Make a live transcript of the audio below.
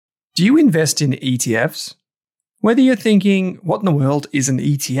Do you invest in ETFs? Whether you're thinking, what in the world is an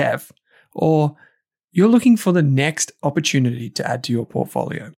ETF? Or you're looking for the next opportunity to add to your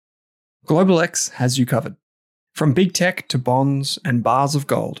portfolio, Global X has you covered. From big tech to bonds and bars of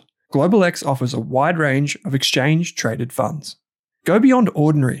gold, Global X offers a wide range of exchange-traded funds. Go beyond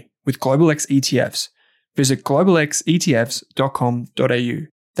ordinary with Global X ETFs. Visit globalxetfs.com.au.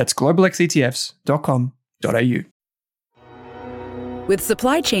 That's globalxetfs.com.au. With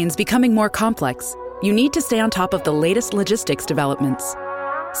supply chains becoming more complex, you need to stay on top of the latest logistics developments.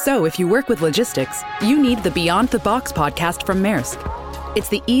 So if you work with logistics, you need the Beyond the Box podcast from Maersk. It's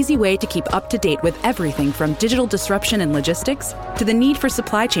the easy way to keep up to date with everything from digital disruption in logistics to the need for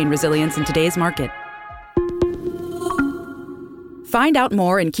supply chain resilience in today's market. Find out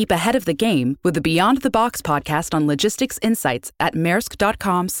more and keep ahead of the game with the Beyond the Box podcast on logistics insights at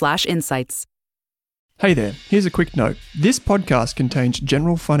maersk.com/insights. Hey there, here's a quick note. This podcast contains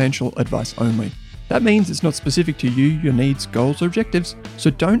general financial advice only. That means it's not specific to you, your needs, goals, or objectives,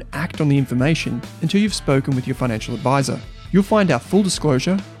 so don't act on the information until you've spoken with your financial advisor. You'll find our full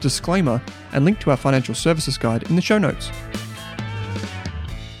disclosure, disclaimer, and link to our financial services guide in the show notes.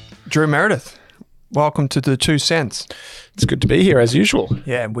 Drew Meredith, welcome to the 2 Cents. It's good to be here as usual.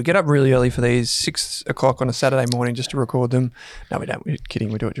 Yeah, we get up really early for these, 6 o'clock on a Saturday morning just to record them. No, we don't. We're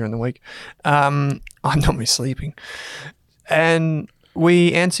kidding. We do it during the week. I'm normally sleeping. And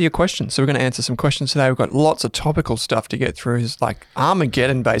we answer your questions. So we're going to answer some questions today. We've got lots of topical stuff to get through. It's like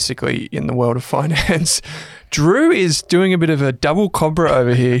Armageddon, basically, in the world of finance. Drew is doing a bit of a double cobra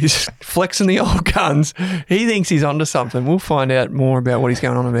over here. He's flexing the old guns. He thinks he's onto something. We'll find out more about what he's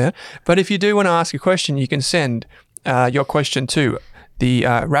going on about. But if you do want to ask a question, you can send your question to the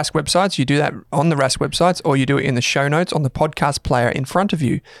Rask websites. You do that on the Rask websites, or you do it in the show notes on the podcast player in front of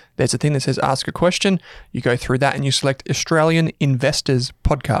you. There's a thing that says ask a question. You go through that and you select Australian Investors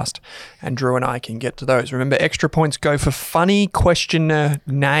Podcast. And Drew and I can get to those. Remember, extra points go for funny questioner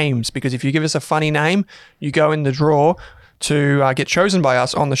names, because if you give us a funny name, you go in the draw to get chosen by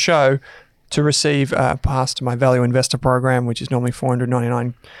us on the show to receive a pass to my Value Investor program, which is normally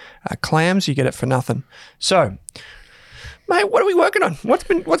 $499 clams. You get it for nothing. So, mate, what are we working on? What's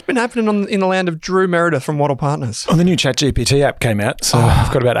been happening in the land of Drew Meredith from Wattle Partners? Well, the new ChatGPT app came out, so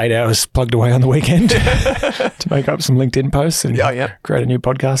I've got about 8 hours plugged away on the weekend to make up some LinkedIn posts and create a new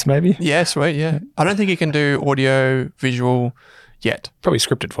podcast maybe. Yeah, sweet, yeah. I don't think you can do audio, visual yet. Probably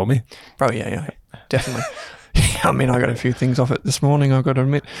scripted for me. Probably, yeah, definitely. I mean, I got a few things off it this morning, I've got to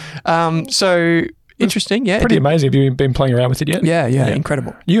admit. So, interesting, yeah. Pretty amazing. Have you been playing around with it yet? Yeah,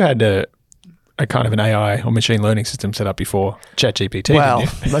 incredible. You had a kind of an AI or machine learning system set up before ChatGPT. Well,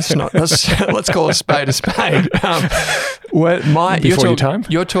 let's call a spade a spade. Before your time?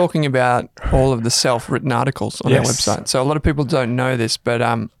 You're talking about all of the self-written articles on our website. So a lot of people don't know this, but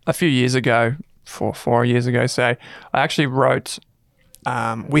a few years ago, 4 years ago, say, I actually wrote.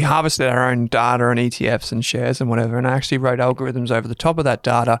 We harvested our own data and ETFs and shares and whatever, and I actually wrote algorithms over the top of that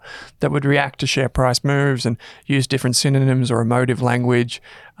data that would react to share price moves and use different synonyms or emotive language,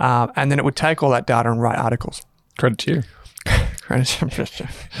 and then it would take all that data and write articles. Credit to you.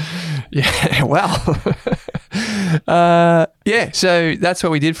 Yeah, well, so that's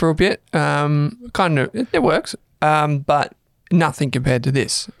what we did for a bit. Kind of, it works, but nothing compared to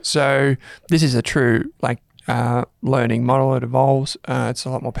this. So this is a true, learning model. It evolves. It's a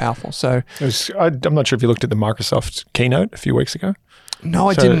lot more powerful. So I'm not sure if you looked at the Microsoft keynote a few weeks ago. No,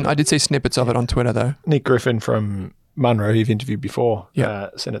 I didn't. I did see snippets of it on Twitter though. Nick Griffin from Munro, who you've interviewed before,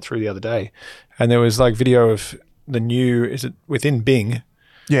 sent it through the other day. And there was video of the new, is it within Bing?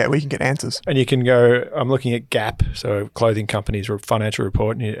 Yeah, we can get answers. And you can go, I'm looking at Gap, so clothing companies or financial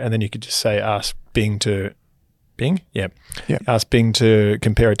report, and then you could just say, ask Bing to, Bing? Yeah. Ask Bing to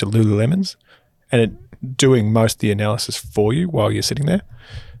compare it to Lululemon's. And it doing most of the analysis for you while you're sitting there.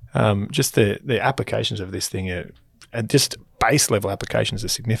 Just the applications of this thing and just base level applications are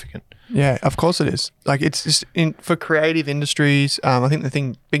significant. Yeah, of course it is. It's just for creative industries. I think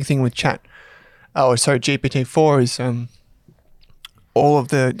the big thing with GPT4 is all of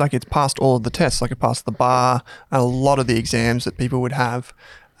the, it's passed all of the tests. It passed the bar and a lot of the exams that people would have.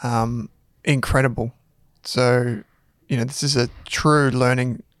 Incredible. So, this is a true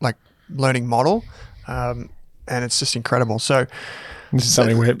learning model. And it's just incredible. So this is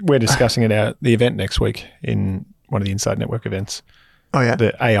something we're discussing at the event next week in one of the Inside Network events. Oh yeah,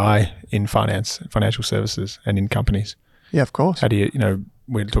 the AI in finance, financial services, and in companies. Yeah, of course. How do you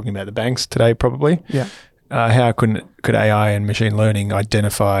we're talking about the banks today, probably. Yeah. How could AI and machine learning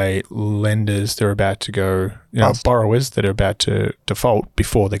identify lenders that are about to go, borrowers that are about to default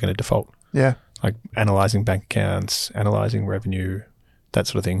before they're going to default? Yeah. Analyzing bank accounts, analyzing revenue, that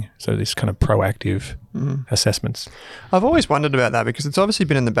sort of thing. So this kind of proactive assessments. I've always wondered about that because it's obviously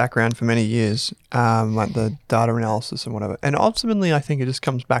been in the background for many years, like the data analysis and whatever. And ultimately, I think it just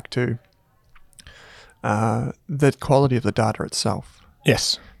comes back to the quality of the data itself.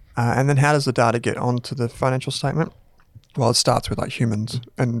 Yes. And then how does the data get onto the financial statement? Well, it starts with like humans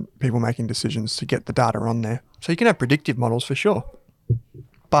and people making decisions to get the data on there. So you can have predictive models for sure.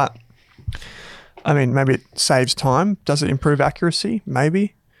 But, I mean, maybe it saves time. Does it improve accuracy?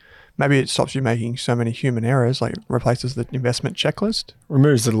 Maybe. Maybe it stops you making so many human errors, like replaces the investment checklist.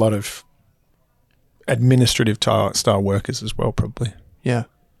 Removes a lot of administrative style workers as well, probably. Yeah.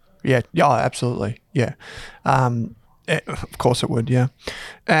 Yeah, absolutely. Yeah. Of course it would, yeah.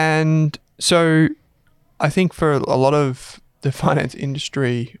 And so I think for a lot of the finance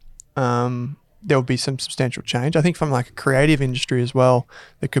industry, there will be some substantial change. I think from like a creative industry as well,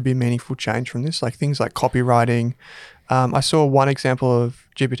 there could be meaningful change from this, like things like copywriting. I saw one example of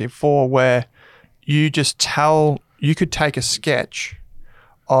GPT4 where you could take a sketch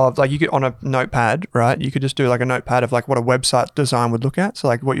of like, you could on a notepad, right? You could just do like a notepad of like what a website design would look at. So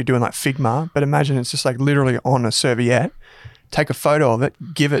like what you're doing like Figma, but imagine it's just like literally on a serviette, take a photo of it,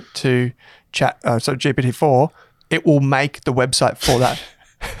 give it to GPT4, it will make the website for that.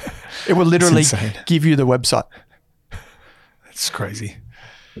 It will literally give you the website. That's crazy.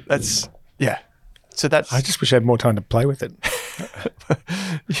 Yeah. So that's... I just wish I had more time to play with it.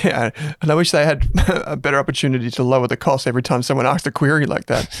 Yeah. And I wish they had a better opportunity to lower the cost every time someone asked a query like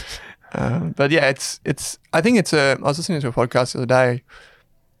that. But yeah, I think I was listening to a podcast the other day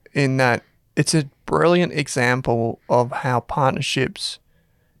in that it's a brilliant example of how partnerships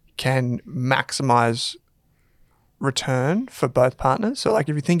can maximize return for both partners. So like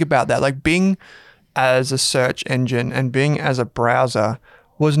if you think about that, like Bing as a search engine and Bing as a browser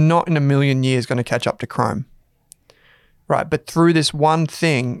was not in a million years going to catch up to Chrome. Right, but through this one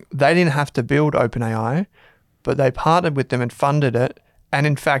thing, they didn't have to build OpenAI, but they partnered with them and funded it. And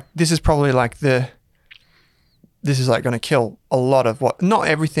in fact, this is probably like this is like going to kill a lot of not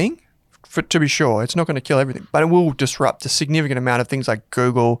everything, to be sure, it's not going to kill everything, but it will disrupt a significant amount of things like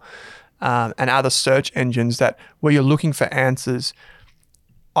Google and other search engines where you're looking for answers.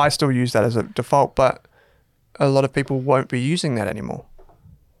 I still use that as a default, but a lot of people won't be using that anymore.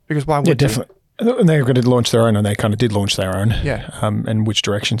 Because why would you? Definitely. And they're going to launch their own, and they kind of did launch their own. Yeah. And which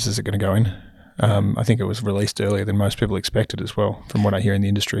directions is it going to go in? I think it was released earlier than most people expected as well, from what I hear in the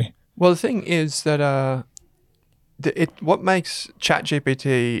industry. Well, the thing is that what makes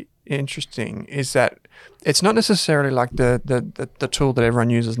ChatGPT interesting is that it's not necessarily like the tool that everyone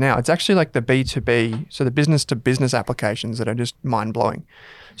uses now. It's actually like the B2B, so the business to business applications that are just mind blowing.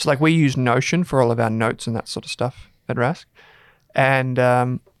 So like we use Notion for all of our notes and that sort of stuff at Rask. And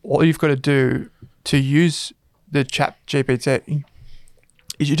all you've got to do to use the ChatGPT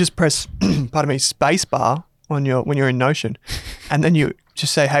is you just press, spacebar when you're in Notion, and then you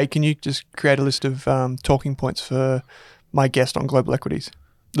just say, "Hey, can you just create a list of talking points for my guest on global equities?"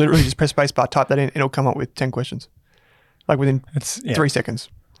 Literally, just press spacebar, type that in, it'll come up with 10 questions, like within 3 seconds.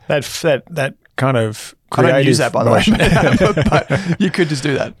 That kind of I don't use that, by the way, but you could just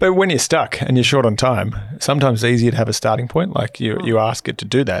do that. But when you're stuck and you're short on time, sometimes it's easier to have a starting point. Like you ask it to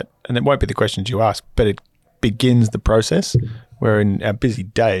do that, and it won't be the questions you ask, but it begins the process. Where in our busy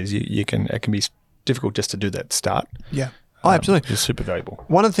days, it can be difficult just to do that start. Yeah. Oh, absolutely. It's super valuable.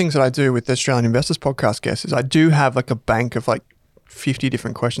 One of the things that I do with the Australian Investors Podcast guests is I do have like a bank of like 50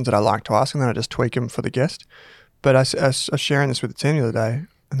 different questions that I like to ask, and then I just tweak them for the guest. But I was sharing this with the team the other day,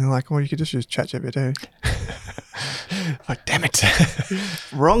 and they're like, "Well, you could just use ChatGPT." Like, damn it!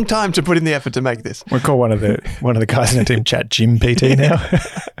 Wrong time to put in the effort to make this. We call one of the guys in our team Chat Jim PT now.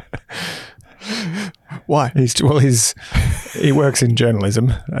 Why? He works in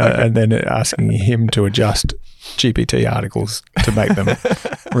journalism, and then asking him to adjust GPT articles to make them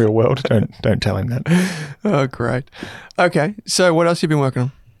real world. Don't tell him that. Oh, great. Okay, so what else have you been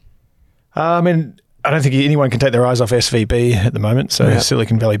working on? I don't think anyone can take their eyes off SVB at the moment. So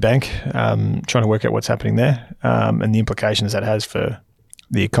Silicon Valley Bank, trying to work out what's happening there, and the implications that has for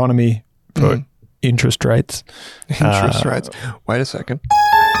the economy, for interest rates. Interest rates. Wait a second.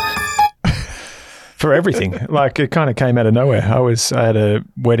 For everything. Like, it kind of came out of nowhere. I had a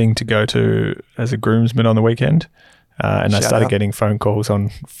wedding to go to as a groomsman on the weekend, and I started getting phone calls on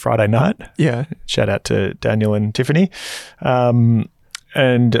Friday night. Yeah. Shout out to Daniel and Tiffany.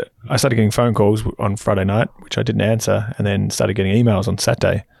 And I started getting phone calls on Friday night, which I didn't answer, and then started getting emails on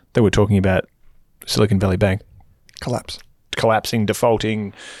Saturday that were talking about Silicon Valley Bank. Collapsing,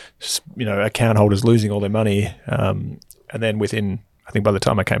 defaulting, account holders losing all their money. And then I think by the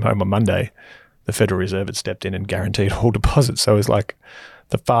time I came home on Monday, the Federal Reserve had stepped in and guaranteed all deposits. So it was like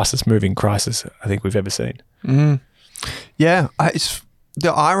the fastest moving crisis I think we've ever seen. Yeah.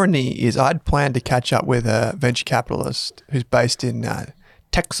 The irony is I'd planned to catch up with a venture capitalist who's based in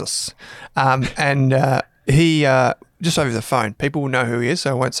Texas. And he, just over the phone, people will know who he is,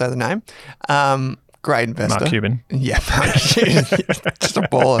 so I won't say the name. Great investor. Mark Cuban. Yeah, Mark Cuban. Just a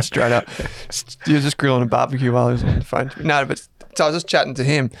baller straight up. He was just grilling a barbecue while he was on the phone. No, but so I was just chatting to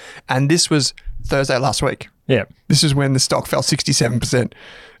him, and this was Thursday last week. Yeah. This is when the stock fell 67%.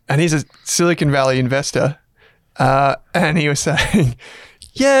 And he's a Silicon Valley investor. And he was saying,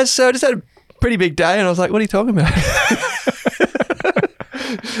 yeah, so I just had a pretty big day. And I was like, what are you talking about?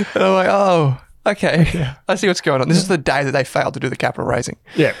 And I'm like, oh, okay. Yeah. I see what's going on. This is the day that they failed to do the capital raising.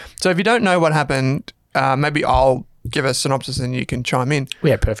 Yeah. So if you don't know what happened, maybe I'll give a synopsis and you can chime in.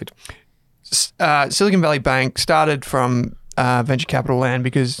 Yeah, perfect. Silicon Valley Bank started from venture capital land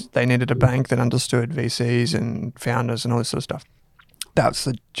because they needed a bank that understood VCs and founders and all this sort of stuff. That's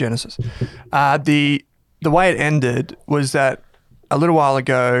the genesis. The way it ended was that a little while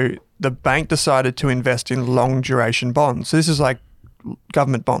ago, the bank decided to invest in long duration bonds. So this is like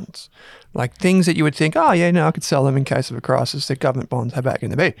government bonds, like things that you would think, oh yeah, no, I could sell them in case of a crisis. They're government bonds. How bad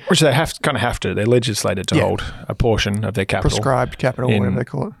can they be? Which they have to. They're legislated to hold a portion of their capital. Prescribed capital, whatever they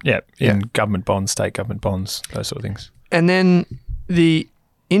call it. Yeah, in government bonds, state government bonds, those sort of things. And then the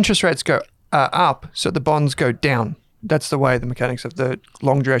interest rates go up, so the bonds go down. That's the way the mechanics of the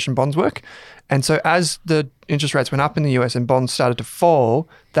long duration bonds work. And so as the interest rates went up in the US and bonds started to fall,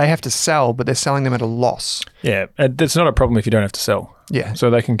 they have to sell, but they're selling them at a loss. Yeah, that's not a problem if you don't have to sell. Yeah. So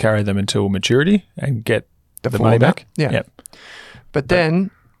they can carry them until maturity and get the money back. Yeah. But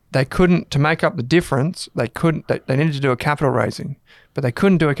then they couldn't, to make up the difference, they needed to do a capital raising, but they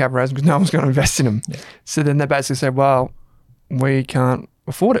couldn't do a capital raising because no one was going to invest in them. Yeah. So then they basically said, well, we can't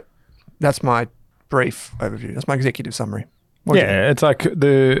afford it. That's my brief overview. That's my executive summary. It's like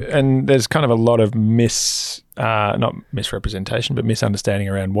and there's kind of a lot of not misrepresentation, but misunderstanding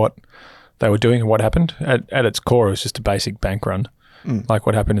around what they were doing and what happened. At its core, it was just a basic bank run, like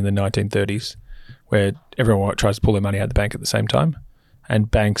what happened in the 1930s, where everyone tries to pull their money out of the bank at the same time. And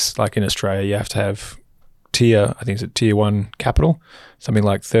banks, like in Australia, you have to have tier 1 capital, something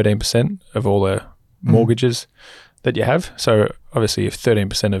like 13% of all the mortgages that you have. So obviously, if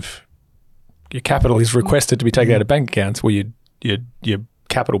 13% of your capital is requested to be taken out of bank accounts, well, your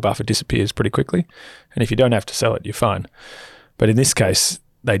capital buffer disappears pretty quickly. And if you don't have to sell it, you're fine. But in this case,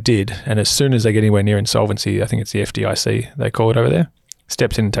 they did. And as soon as they get anywhere near insolvency, I think it's the FDIC, they call it over there,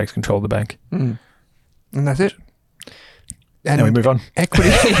 steps in and takes control of the bank. And that's it. And now we move on.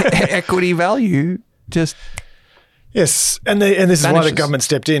 Equity value just... Yes, and this is why the government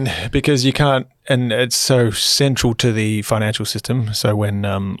stepped in, because you can't, and it's so central to the financial system. So when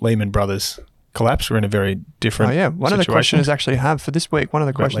Lehman Brothers collapsed, we're in a very different situation. One of the questioners actually have, for this week, one of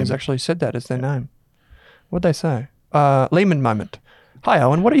the questioners actually said that as their name. What'd they say? Lehman moment. Hi,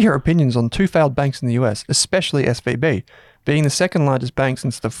 Owen. What are your opinions on two failed banks in the US, especially SVB, being the second largest bank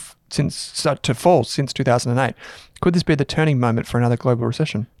to fall since 2008? Could this be the turning moment for another global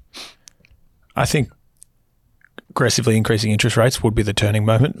recession? I think aggressively increasing interest rates would be the turning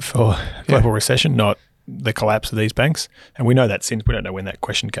moment for global recession, not the collapse of these banks. And we know that since we don't know when that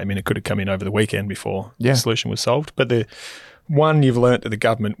question came in. It could have come in over the weekend before the solution was solved. But the one, you've learnt that the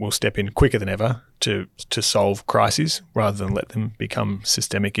government will step in quicker than ever to solve crises rather than let them become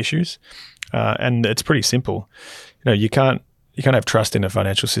systemic issues. And it's pretty simple. You can't have trust in a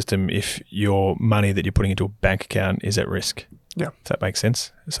financial system if your money that you're putting into a bank account is at risk. Yeah. Does that make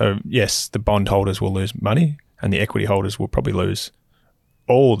sense? So yes, the bond holders will lose money, and the equity holders will probably lose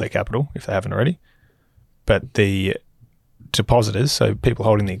all their capital if they haven't already. But the depositors, so people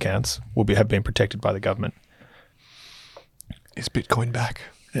holding the accounts, have been protected by the government. Is Bitcoin back?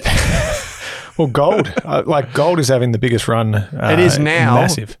 Well, gold. Gold is having the biggest run. It is now.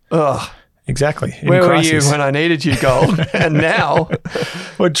 Massive. Ugh. Exactly. Where were you when I needed you, gold? And now?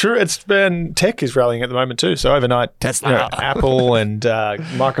 Well, true. It's been tech is rallying at the moment too. So overnight, Tesla, Apple and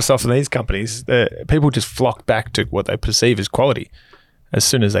Microsoft and these companies, people just flock back to what they perceive as quality as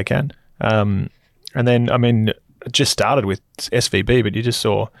soon as they can. And then, it just started with SVB, but you just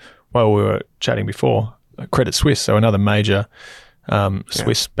saw, while we were chatting before, Credit Suisse, so another major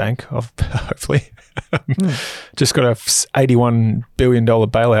Swiss bank, hopefully, just got a $81 billion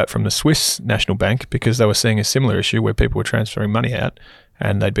bailout from the Swiss National Bank because they were seeing a similar issue where people were transferring money out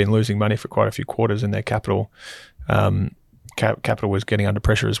and they'd been losing money for quite a few quarters and their capital was getting under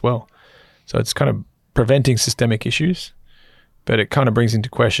pressure as well. So it's kind of preventing systemic issues, but it kind of brings into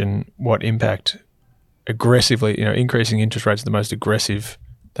question what impact aggressively, increasing interest rates are the most aggressive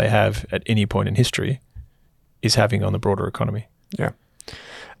they have at any point in history is having on the broader economy. Yeah.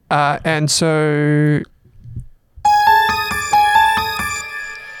 And so,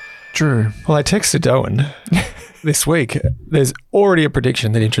 Drew. Well, I texted Owen this week. There's already a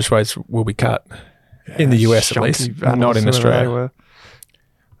prediction that interest rates will be cut in the US at least, not in Australia.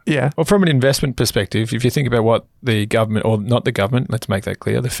 Yeah. Well, from an investment perspective, if you think about what the government, or not the government, let's make that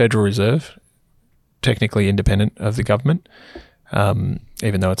clear, the Federal Reserve, technically independent of the government,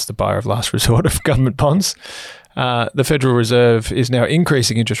 even though it's the buyer of last resort of government bonds, the Federal Reserve is now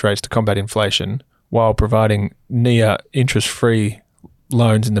increasing interest rates to combat inflation while providing near interest-free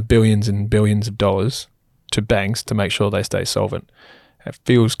loans in the billions and billions of dollars to banks to make sure they stay solvent. It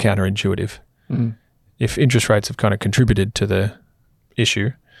feels counterintuitive. Mm. If interest rates have kind of contributed to the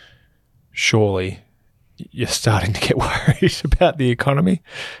issue, surely you're starting to get worried about the economy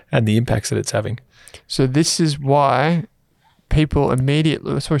and the impacts that it's having. So this is why people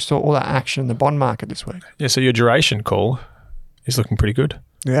immediately, so we saw all that action in the bond market this week. Yeah, so your duration call is looking pretty good.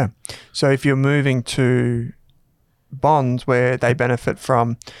 Yeah. So if you're moving to bonds where they benefit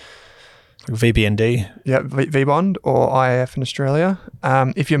from VBND. Yeah, V-bond or IAF in Australia.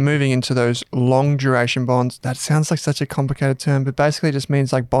 If you're moving into those long duration bonds, that sounds like such a complicated term, but basically it just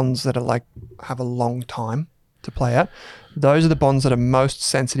means like bonds that are like have a long time to play out. Those are the bonds that are most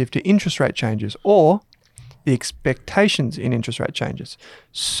sensitive to interest rate changes or the expectations in interest rate changes.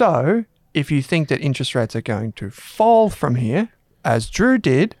 So if you think that interest rates are going to fall from here, as Drew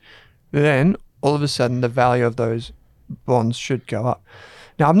did, then all of a sudden the value of those bonds should go up.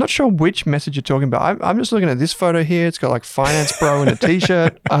 Now, I'm not sure which message you're talking about. I'm just looking at this photo here. It's got like Finance Bro in a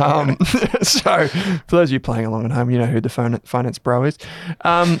T-shirt. So for those of you playing along at home, you know who the Finance Bro is.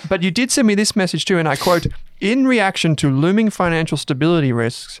 But you did send me this message too, and I quote, "In reaction to looming financial stability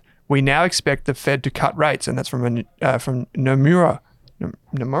risks, we now expect the Fed to cut rates." And that's from Nomura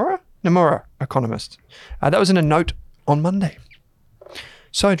economist. That was in a note on Monday.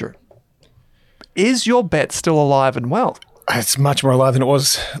 So, Drew, is your bet still alive and well? It's much more alive than it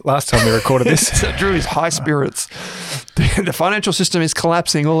was last time we recorded this. So Drew is high spirits. The financial system is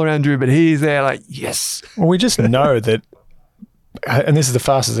collapsing all around Drew, but he's there like, yes. Well, we just know that, and this is the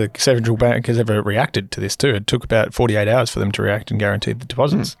fastest a central bank has ever reacted to this too. It took about 48 hours for them to react and guarantee the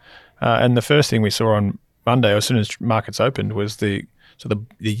deposits. And the first thing we saw on Monday, as soon as markets opened, was the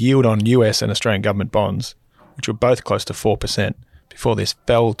yield on US and Australian government bonds, which were both close to 4%, before this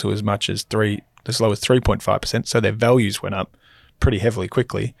fell to as much as as low as 3.5%. So their values went up pretty heavily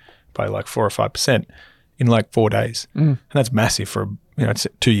quickly by like 4 or 5% in like 4 days. And that's massive for, it's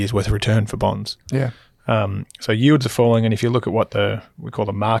 2 years worth of return for bonds. Yeah. So yields are falling. And if you look at what we call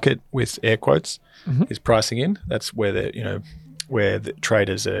the market with air quotes is pricing in, that's where where the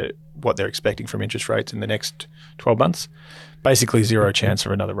traders are, what they're expecting from interest rates in the next 12 months, basically zero chance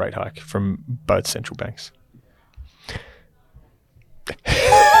of another rate hike from both central banks.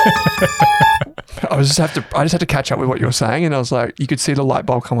 I just had to catch up with what you were saying, and I was like, you could see the light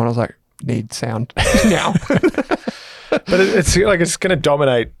bulb come on. I was like, need sound now. But it's going to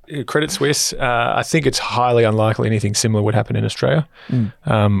dominate Credit Suisse. I think it's highly unlikely anything similar would happen in Australia.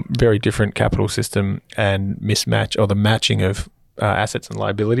 Very different capital system and mismatch, or the matching of assets and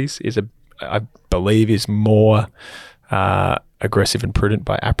liabilities I believe is more aggressive and prudent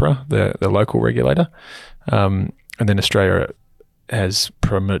by APRA, the local regulator. And then Australia has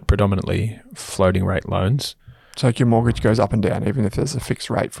predominantly floating rate loans. So like your mortgage goes up and down even if there's a fixed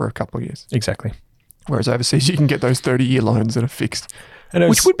rate for a couple of years. Exactly. Whereas overseas you can get those 30-year loans that are fixed,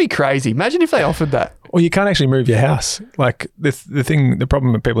 which would be crazy. Imagine if they offered that. Well, you can't actually move your house. Like the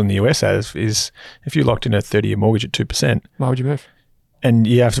problem that people in the US have is if you locked in a 30-year mortgage at 2%. Why would you move? And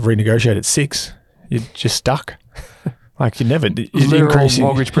you have to renegotiate at 6%. You're just stuck. Like you're literal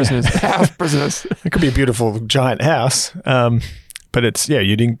mortgage prisoners, house prisoners. It could be a beautiful giant house, but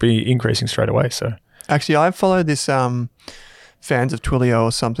you'd be increasing straight away. So actually, I followed this fans of Twilio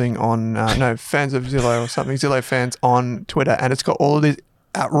or something on fans of Zillow or something, Zillow fans on Twitter, and it's got all of these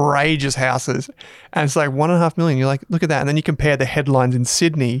outrageous houses, and it's like 1.5 million. You're like, look at that, and then you compare the headlines in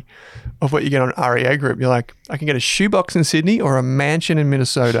Sydney of what you get on REA Group. You're like, I can get a shoebox in Sydney or a mansion in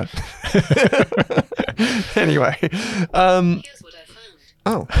Minnesota. Anyway, Here's what I found.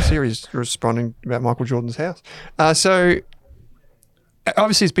 Oh, Siri's responding about Michael Jordan's house. So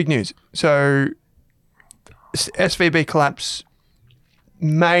obviously it's big news. So SVB collapse,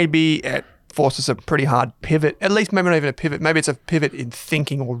 maybe it forces a pretty hard pivot, at least maybe not even a pivot. Maybe it's a pivot in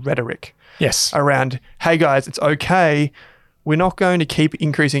thinking or rhetoric. Yes. Around, hey guys, it's okay. We're not going to keep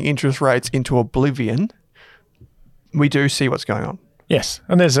increasing interest rates into oblivion. We do see what's going on. Yes.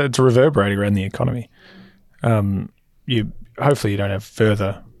 And it's reverberating around the economy. hopefully you don't have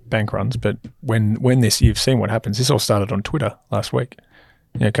further bank runs. But when this, you've seen what happens. This all started on Twitter last week.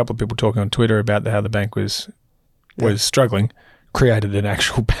 A couple of people talking on Twitter about how the bank was struggling, created an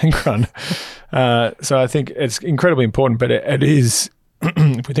actual bank run. So I think it's incredibly important, but it is,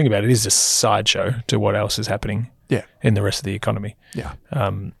 if we think about it, it is a sideshow to what else is happening in the rest of the economy. Yeah.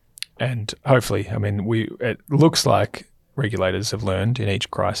 And hopefully, I mean, it looks like regulators have learned in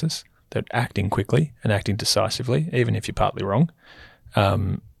each crisis that acting quickly and acting decisively, even if you're partly wrong,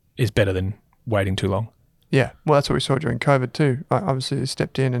 is better than waiting too long. Yeah. Well, that's what we saw during COVID too. Obviously, they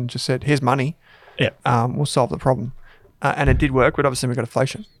stepped in and just said, here's money. Yeah. We'll solve the problem. And it did work, but obviously we got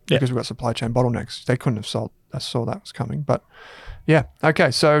inflation because we've got supply chain bottlenecks. They couldn't have saw that was coming. But yeah.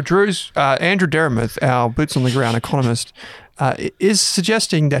 Okay. So Andrew Deremyth, our boots on the ground economist, is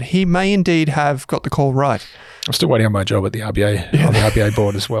suggesting that he may indeed have got the call right. I'm still waiting on my job at the RBA, on the RBA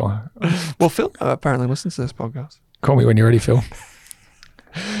board as well. Well, Phil apparently listens to this podcast. Call me when you're ready, Phil.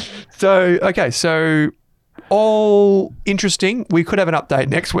 So all interesting. We could have an update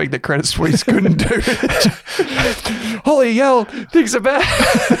next week that Credit Suisse couldn't do. Holy hell, things are bad.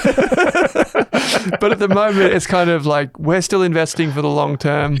 But at the moment, it's kind of like we're still investing for the long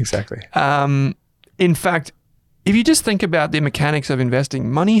term. Exactly. In fact, if you just think about the mechanics of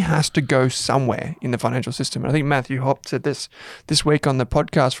investing, money has to go somewhere in the financial system. And I think Matthew Hopp said this week on the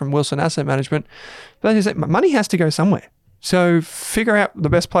podcast from Wilson Asset Management. But he said money has to go somewhere. So figure out the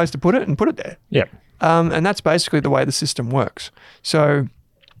best place to put it and put it there. Yeah. And that's basically the way the system works. So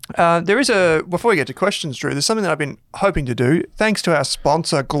before we get to questions, Drew, there's something that I've been hoping to do. Thanks to our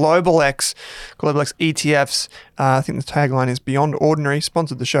sponsor, GlobalX ETFs. I think the tagline is Beyond Ordinary,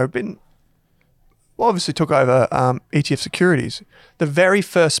 sponsored the show. Obviously took over ETF Securities. The very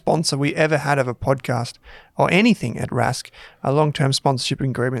first sponsor we ever had of a podcast or anything at Rask, a long-term sponsorship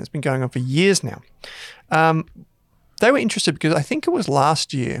agreement that's been going on for years now. They were interested because I think it was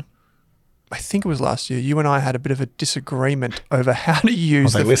last year, you and I had a bit of a disagreement over how to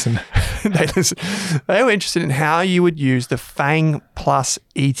use they listen. They listen. They were interested in how you would use the FANG Plus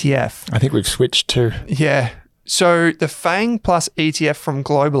ETF. I think we've switched too. Yeah. So the FANG Plus ETF from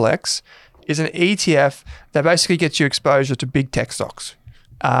GlobalX is an ETF that basically gets you exposure to big tech stocks.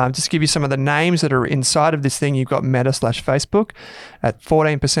 Just to give you some of the names that are inside of this thing, you've got Meta/Facebook at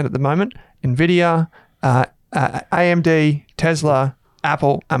 14% at the moment, NVIDIA, AMD, Tesla,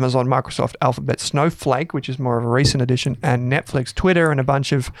 Apple, Amazon, Microsoft, Alphabet, Snowflake, which is more of a recent addition, and Netflix, Twitter, and a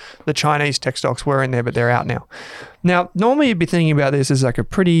bunch of the Chinese tech stocks were in there, but they're out now. Now, normally you'd be thinking about this as like a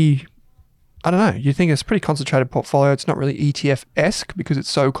pretty, I don't know, you think it's a pretty concentrated portfolio. It's not really ETF-esque because it's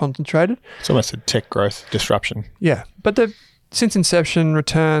so concentrated. It's almost a tech growth disruption. Yeah, but since inception,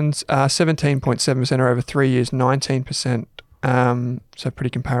 returns 17.7% or over 3 years, 19%. So pretty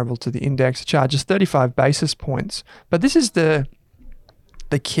comparable to the index. It charges 35 basis points. But this is the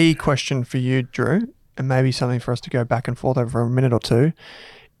key question for you, Drew, and maybe something for us to go back and forth over a minute or two,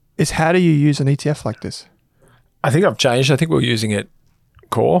 is how do you use an ETF like this? I think I've changed. I think we were using it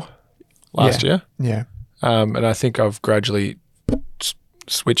core last year. Yeah. And I think I've gradually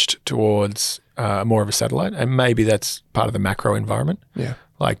switched towards more of a satellite, and maybe that's part of the macro environment. Yeah.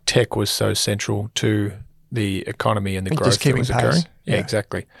 Like tech was so central to the economy and the growth that was occurring. Yeah,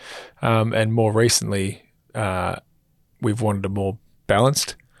 exactly. And more recently, we've wanted a more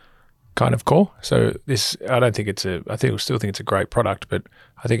balanced kind of core. So I still think it's a great product, but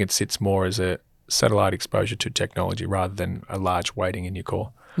I think it sits more as a satellite exposure to technology rather than a large weighting in your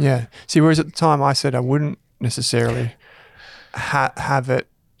core. Yeah. See, whereas at the time I said I wouldn't necessarily have it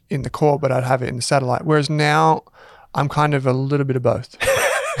in the core, but I'd have it in the satellite. Whereas now I'm kind of a little bit of both.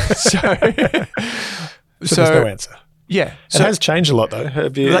 So there's no answer. Yeah. It has changed a lot though.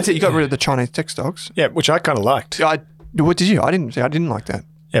 That's it. You got rid of the Chinese tech stocks. Yeah, which I kind of liked. What did you? I didn't like that.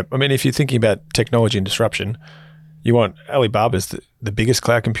 Yeah. I mean, if you're thinking about technology and disruption, you want Alibaba's the biggest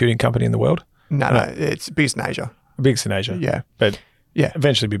cloud computing company in the world? No, it's biggest in Asia. Biggest in Asia. Yeah. But yeah,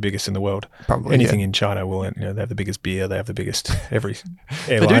 eventually be biggest in the world. Probably anything in China will, they have the biggest beer. They have the biggest every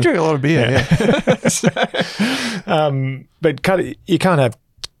airline. They do drink a lot of beer. Yeah. But you can't have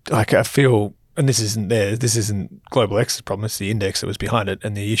like I feel, and this isn't GlobalX's problem. It's the index that was behind it,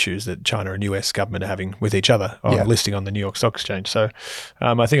 and the issues that China and US government are having with each other on listing on the New York Stock Exchange. So,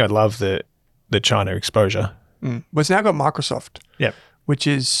 I think I'd love the China exposure. Well, it's now got Microsoft. Yeah. Which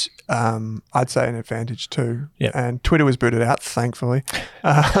is, I'd say, an advantage too. Yeah. And Twitter was booted out, thankfully.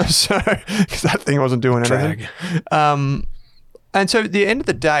 Because that thing wasn't doing anything. And so at the end of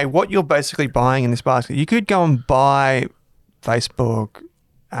the day, what you're basically buying in this basket, you could go and buy Facebook,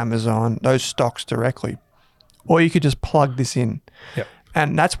 Amazon, those stocks directly. Or you could just plug this in. Yep.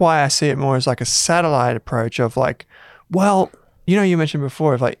 And that's why I see it more as like a satellite approach of like, Well, you mentioned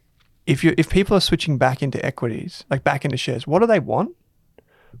before, if people are switching back into equities, like back into shares, what do they want?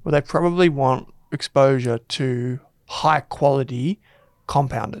 Well, they probably want exposure to high quality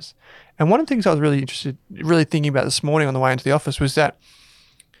compounders. And one of the things I was really thinking about this morning on the way into the office was that,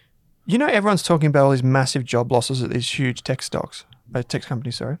 everyone's talking about all these massive job losses at these huge tech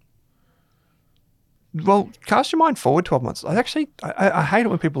companies, sorry. Well, cast your mind forward 12 months. I hate it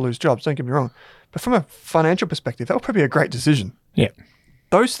when people lose jobs, don't get me wrong. But from a financial perspective, that would probably be a great decision. Yeah.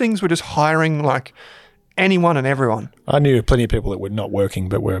 Those things were just hiring like anyone and everyone. I knew plenty of people that were not working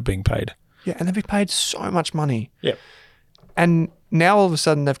but were being paid. Yeah, and they'd be paid so much money. Yeah. And now all of a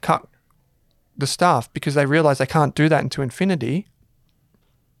sudden they've cut the staff because they realize they can't do that into infinity.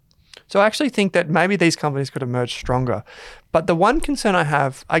 So I actually think that maybe these companies could emerge stronger. But the one concern I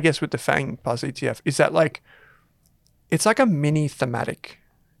have, I guess, with the FANG plus ETF is that it's like a mini thematic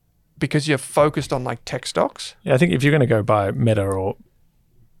because you're focused on like tech stocks. Yeah, I think if you're going to go buy Meta or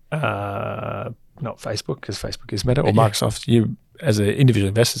not Facebook, because Facebook is Meta, or Microsoft, you as an individual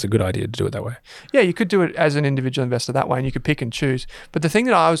investor, it's a good idea to do it that way. Yeah, you could do it as an individual investor that way and you could pick and choose. But the thing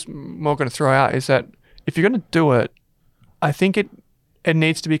that I was more going to throw out is that if you're going to do it, I think it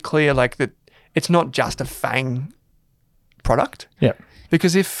needs to be clear that it's not just a FANG product. Yeah.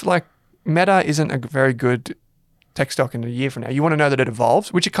 Because if Meta isn't a very good tech stock in a year from now, you want to know that it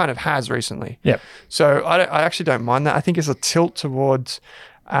evolves, which it kind of has recently. Yeah. So I actually don't mind that. I think it's a tilt towards,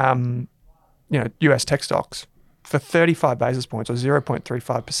 US tech stocks for 35 basis points or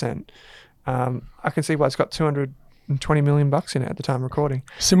 0.35%. I can see why it's got $220 million in it at the time of recording.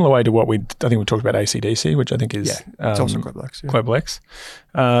 Similar way to what I think we talked about ACDC, which I think is it's also Global X. Yeah. Global X.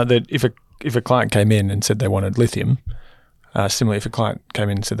 That if a client came in and said they wanted lithium, similarly, if a client came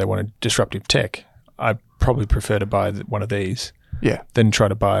in and said they wanted disruptive tech, I'd probably prefer to buy one of these than try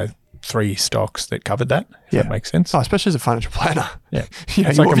to buy 3 stocks that covered that, if that makes sense. Oh, especially as a financial planner. Yeah. You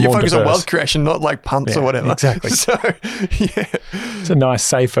focus on wealth creation, not like punts or whatever. Exactly. So, it's a nice,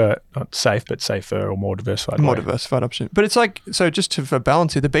 safer, not safe, but safer or more diversified diversified option. But it's for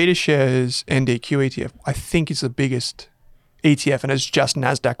balance here, the Beta Shares NDQ ETF, I think is the biggest ETF and it's just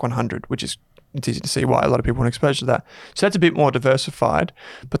NASDAQ 100, which is it's easy to see why a lot of people want exposure to that. So that's a bit more diversified.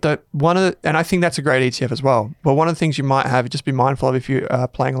 But and I think that's a great ETF as well. But one of the things you might have, just be mindful of if you are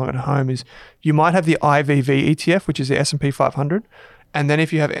playing along at home, is you might have the IVV ETF, which is the S&P 500. And then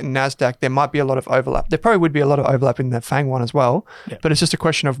if you have it in NASDAQ, there might be a lot of overlap. There probably would be a lot of overlap in the FANG one as well. Yeah. But it's just a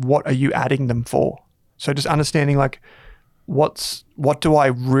question of what are you adding them for? So just understanding what do I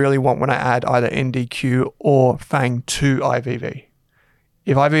really want when I add either NDQ or FANG to IVV?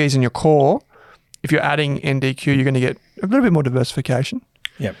 If IVV is in your core, if you're adding NDQ, you're going to get a little bit more diversification.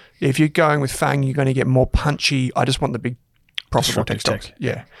 Yep. If you're going with FANG, you're going to get more punchy. I just want the big profitable tech stocks.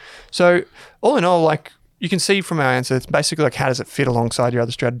 Yeah. So all in all, you can see from our answer, it's basically how does it fit alongside your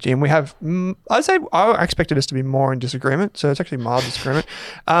other strategy? And we have, I'd say I expected us to be more in disagreement. So it's actually mild disagreement.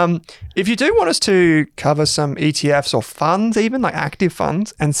 If you do want us to cover some ETFs or funds, even active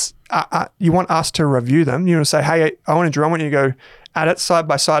funds, and you want us to review them, you want to say, hey, I want you to go at it side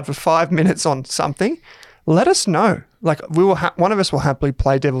by side for 5 minutes on something, let us know. We will one of us will happily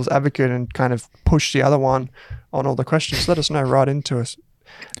play devil's advocate and kind of push the other one on all the questions. Let us know right into us.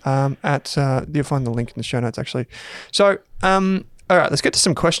 You'll find the link in the show notes actually. So, all right, let's get to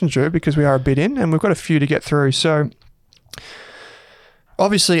some questions, Drew, because we are a bit in and we've got a few to get through. So,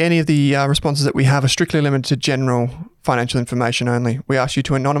 obviously, any of the responses that we have are strictly limited to general financial information only. We ask you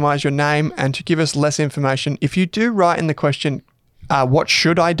to anonymize your name and to give us less information. If you do write in the question, what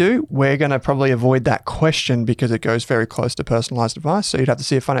should I do? We're going to probably avoid that question because it goes very close to personalized advice. So you'd have to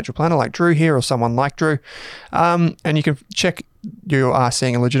see a financial planner like Drew here or someone like Drew. And you can check you are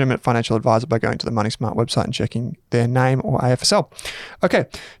seeing a legitimate financial advisor by going to the Money Smart website and checking their name or AFSL. Okay,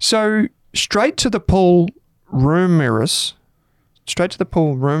 so straight to the pool Rumorous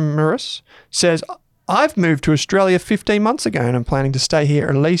says, I've moved to Australia 15 months ago and I'm planning to stay here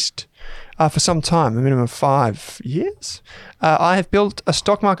at least for some time, a minimum of 5 years. I have built a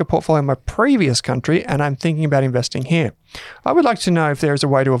stock market portfolio in my previous country and I'm thinking about investing here. I would like to know if there is a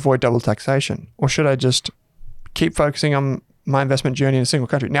way to avoid double taxation, or should I just keep focusing on my investment journey in a single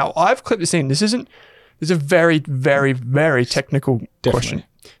country? Now, I've clipped this in. This is a very, very, very technical question.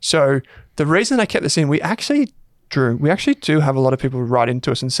 So the reason I kept this in, we actually do have a lot of people write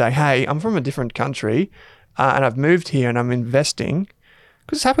into us and say, hey, I'm from a different country and I've moved here and I'm investing.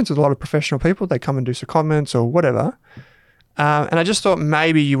 Because this happens with a lot of professional people. They come and do some comments or whatever. And I just thought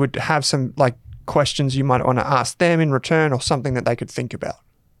maybe you would have some questions you might want to ask them in return or something that they could think about.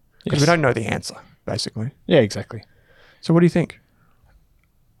 Because we don't know the answer, basically. Yeah, exactly. So what do you think?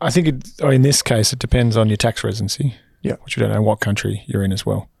 I think in this case, it depends on your tax residency. Yeah. Which we don't know what country you're in as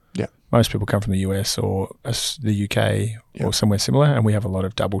well. Yeah. Most people come from the US or the UK or somewhere similar, and we have a lot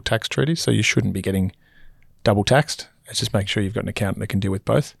of double tax treaties, so you shouldn't be getting double taxed. It's just make sure you've got an accountant that can deal with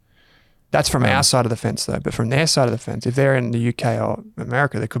both. That's from our side of the fence, though. But from their side of the fence, if they're in the UK or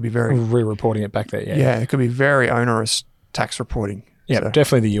America, there could be re-reporting it back there. Yeah, it could be very onerous tax reporting. Yeah, So-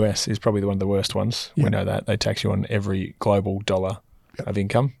 definitely the US is probably one of the worst ones. Yeah. We know that. They tax you on every global dollar of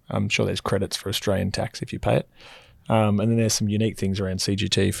income. I'm sure there's credits for Australian tax if you pay it. And then there's some unique things around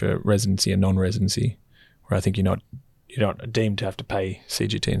CGT for residency and non-residency, where I think you're not deemed to have to pay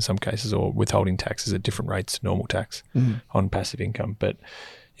CGT in some cases, or withholding taxes at different rates to normal tax on passive income. But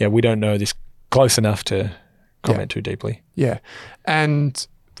yeah, we don't know this close enough to comment too deeply. Yeah. And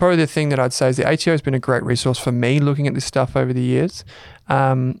probably the thing that I'd say is the ATO has been a great resource for me looking at this stuff over the years.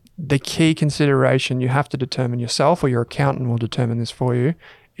 The key consideration you have to determine yourself, or your accountant will determine this for you,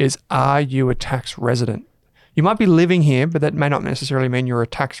 is are you a tax resident? You might be living here, but that may not necessarily mean you're a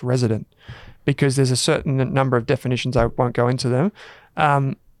tax resident, because there's a certain number of definitions. I won't go into them.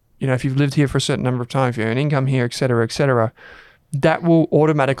 If you've lived here for a certain number of time, if you earn income here, et cetera, that will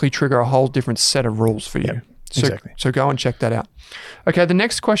automatically trigger a whole different set of rules for you. Yep, exactly. So go and check that out. Okay, the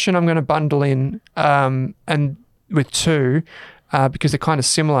next question I'm going to bundle in and with two because they're kind of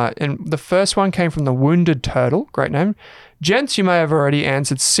similar. And the first one came from the Wounded Turtle, great name. Gents, you may have already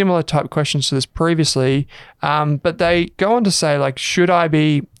answered similar type questions to this previously, but they go on to say, like, should I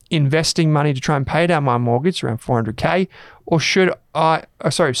be investing money to try and pay down my mortgage, around 400K, or should I,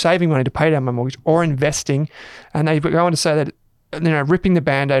 saving money to pay down my mortgage, or investing? And they go on to say that, ripping the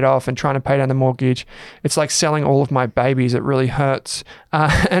Band-Aid off and trying to pay down the mortgage, it's like selling all of my babies. It really hurts.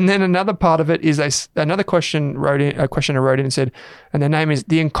 And then another part of it is another questioner wrote in and said, and their name is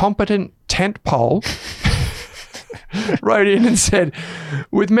The Incompetent Tent Pole, wrote in and said,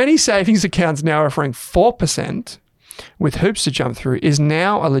 with many savings accounts now offering 4%, with hoops to jump through, is this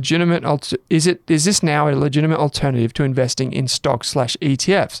now a legitimate alternative to investing in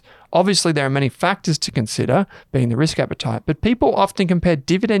stocks/ETFs? Obviously, there are many factors to consider, being the risk appetite, but people often compare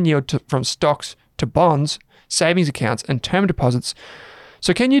dividend yield from stocks to bonds, savings accounts, and term deposits.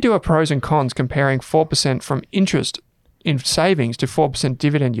 So can you do a pros and cons comparing 4% from interest in savings to 4%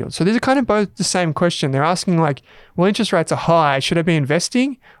 dividend yield? So these are kind of both the same question. They're asking, like, well, interest rates are high. Should I be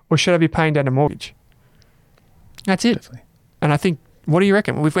investing, or should I be paying down a mortgage? That's it. Definitely. And I think, what do you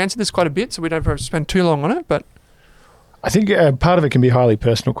reckon? We've answered this quite a bit, so we don't have to spend too long on it, but I think part of it can be a highly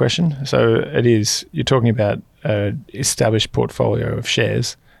personal question. So it is, you're talking about an established portfolio of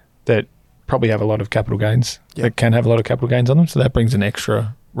shares that probably have a lot of capital gains, that can have a lot of capital gains on them. So that brings an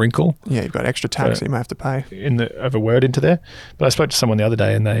extra wrinkle. Yeah, you've got extra tax that you may have to pay. Of a word into there. But I spoke to someone the other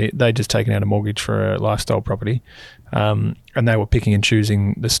day, and they just taken out a mortgage for a lifestyle property, and they were picking and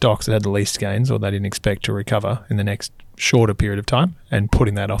choosing the stocks that had the least gains, or they didn't expect to recover in the next shorter period of time, and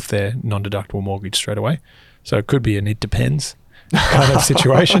putting that off their non-deductible mortgage straight away. So it could be an it depends kind of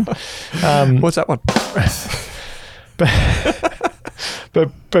situation. What's that one?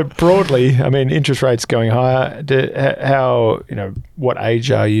 But broadly, I mean, interest rates going higher. What age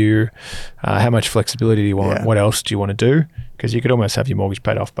are you? How much flexibility do you want? Yeah. What else do you want to do? Because you could almost have your mortgage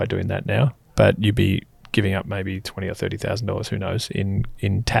paid off by doing that now, but you'd be giving up maybe $20,000 or $30,000, who knows,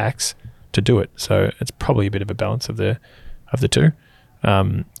 in tax to do it. So it's probably a bit of a balance of the two.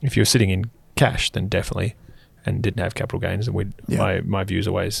 If you're sitting in cash, then definitely, and didn't have capital gains, and my view is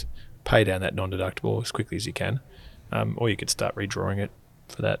always pay down that non-deductible as quickly as you can, or you could start redrawing it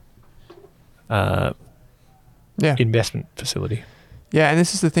for that investment facility. Yeah, and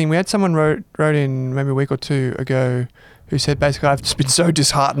this is the thing. We had someone wrote in maybe a week or two ago who said, basically, I've just been so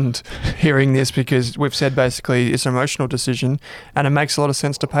disheartened hearing this, because we've said basically it's an emotional decision, and it makes a lot of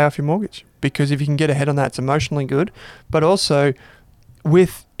sense to pay off your mortgage, because if you can get ahead on that, it's emotionally good. But also,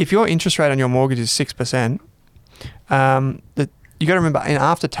 if your interest rate on your mortgage is 6%, you got to remember, in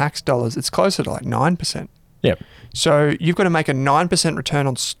after-tax dollars, it's closer to like 9%. Yep. So you've got to make a 9% return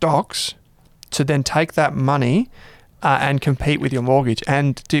on stocks to then take that money and compete with your mortgage.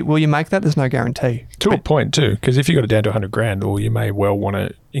 And will you make that? There's no guarantee. To a point too, because if you got it down to $100,000, or you may well want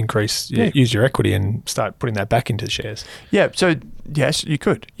to use your equity and start putting that back into shares. Yeah. So yes, you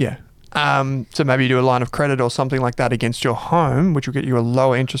could. Yeah. So maybe you do a line of credit or something like that against your home, which will get you a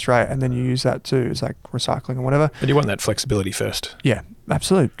lower interest rate, and then you use that too as like recycling or whatever. But you want that flexibility first. Yeah,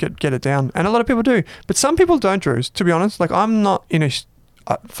 absolutely. Get it down. And a lot of people do. But some people don't, Drew. To be honest, like, I'm not in a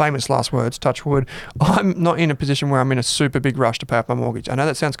famous last words, touch wood, I'm not in a position where I'm in a super big rush to pay off my mortgage. I know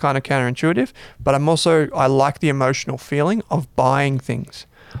that sounds kind of counterintuitive, but I like the emotional feeling of buying things.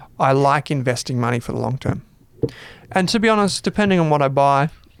 I like investing money for the long term. And to be honest, depending on what I buy,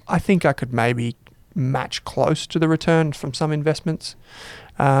 I think I could maybe match close to the return from some investments.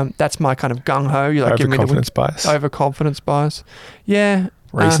 That's my kind of gung-ho. You like Overconfidence bias. Overconfidence bias. Yeah.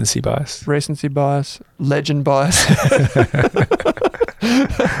 Recency bias. Recency bias. Legend bias.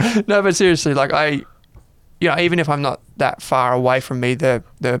 No, but seriously, like even if I'm not that far away from me, the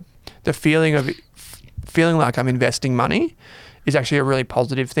feeling like I'm investing money is actually a really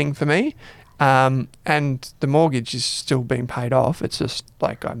positive thing for me. And the mortgage is still being paid off. It's just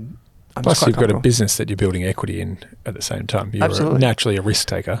like I'm Plus, you've got a business that you're building equity in at the same time. You're naturally a risk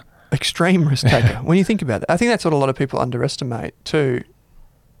taker. Extreme risk taker. When you think about it, I think that's what a lot of people underestimate too.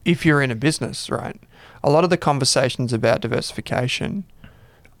 If you're in a business, right? A lot of the conversations about diversification,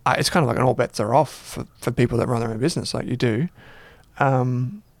 it's kind of like an all bets are off for people that run their own business like you do.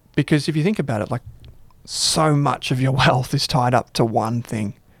 Because if you think about it, like so much of your wealth is tied up to one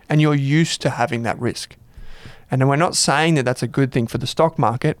thing and you're used to having that risk. And we're not saying that that's a good thing for the stock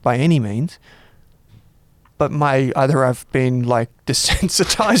market by any means, but either I've been like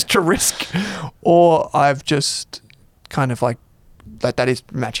desensitized to risk or I've just kind of like that is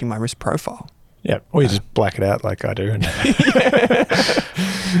matching my risk profile. Yeah, or you just black it out like I do. And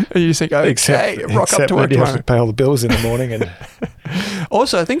you just think, okay, rock up to work you tomorrow. have to pay all the bills in the morning. And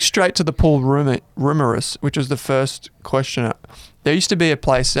Also, I think straight to the Paul Rumorous, which was the first questioner. There used to be a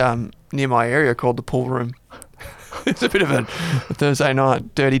place near my area called the Pool Room. It's a bit of a Thursday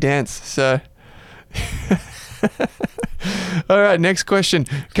night dirty dance. So, all right, next question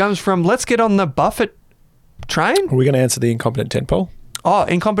comes from, let's get on the Buffett train. Are we going to answer the incompetent tent pole? Oh,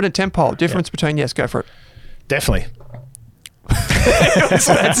 incompetent tent pole. Difference between, yes, go for it. Definitely.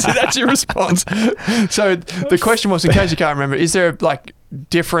 So that's your response. So the question was, in case you can't remember, is there like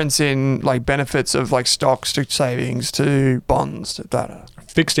difference in like benefits of like stocks to savings to bonds to that?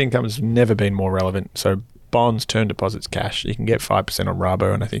 Fixed income has never been more relevant. So bonds, term deposits, cash. You can get 5% on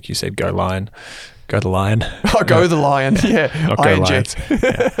Rabo, and I think you said go Lion. Go the Lion. Oh, go the Lion. Yeah. Go ING. Lions.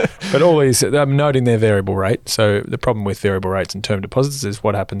 Yeah. But always, I'm noting their variable rate. So the problem with variable rates and term deposits is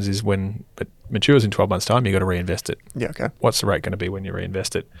what happens is when it matures in 12 months' time, you've got to reinvest it. Yeah, okay. What's the rate going to be when you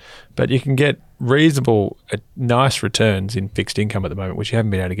reinvest it? But you can get reasonable, nice returns in fixed income at the moment, which you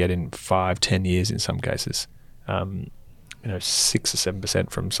haven't been able to get in 5-10 years in some cases. 6 or 7%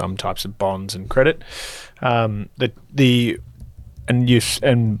 from some types of bonds and credit.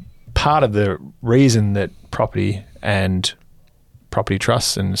 Part of the reason that property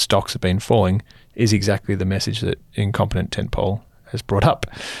trusts and stocks have been falling is exactly the message that incompetent tent pole has brought up,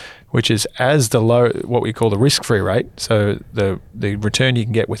 which is as the low, what we call the risk-free rate, so the return you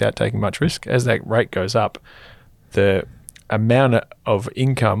can get without taking much risk, as that rate goes up, the amount of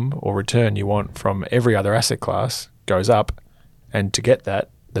income or return you want from every other asset class goes up, and to get that,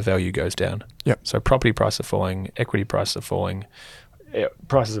 the value goes down. Yep. So property prices are falling, equity prices are falling,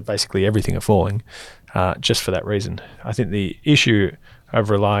 prices of basically everything are falling just for that reason. I think the issue of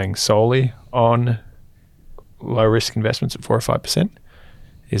relying solely on low-risk investments at 4 or 5%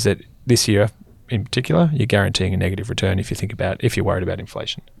 is that this year in particular, you're guaranteeing a negative return if you're worried about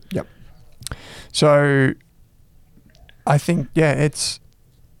inflation. Yep. So I think, this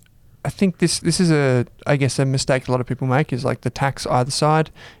is a mistake a lot of people make is like the tax either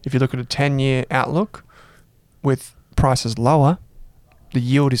side. If you look at a 10-year outlook with prices lower, the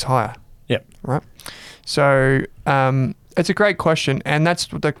yield is higher. Yep. Right. So it's a great question. And that's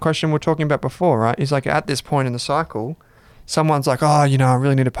the question we're talking about before, right? Is like at this point in the cycle, someone's like, I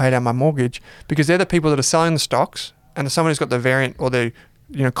really need to pay down my mortgage, because they're the people that are selling the stocks, and someone who's got the variant or the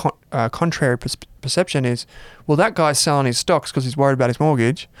contrary perception is, well, that guy's selling his stocks because he's worried about his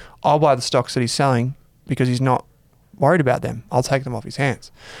mortgage. I'll buy the stocks that he's selling because he's not worried about them. I'll take them off his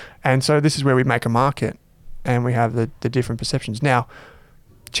hands. And so this is where we make a market and we have the different perceptions. Now,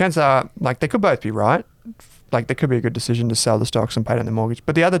 chances are, like, they could both be right. Like, there could be a good decision to sell the stocks and pay down the mortgage.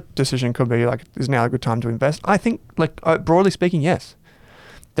 But the other decision could be, like, is now a good time to invest? I think, like, broadly speaking, yes.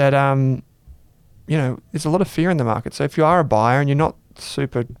 That, there's a lot of fear in the market. So if you are a buyer and you're not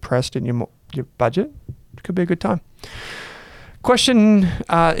super pressed in your budget, it could be a good time. Question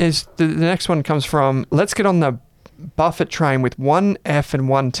is, the next one comes from, let's get on the Buffett train with one F and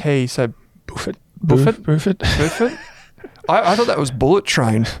one T. So Buffett? I thought that was Bullet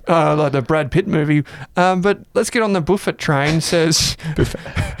Train, like the Brad Pitt movie. But let's get on the Buffett train, says,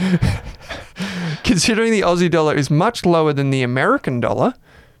 considering the Aussie dollar is much lower than the American dollar,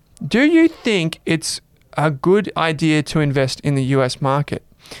 do you think it's a good idea to invest in the US market?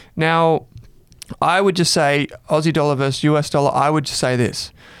 Now, I would just say Aussie dollar versus US dollar, I would just say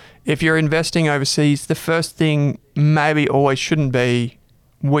this. If you're investing overseas, the first thing maybe always shouldn't be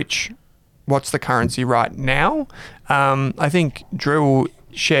what's the currency right now. I think Drew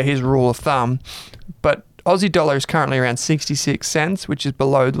share his rule of thumb, but Aussie dollar is currently around 66 cents, which is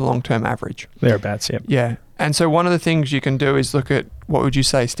below the long-term average. Thereabouts, yep. Yeah. And so one of the things you can do is look at, what would you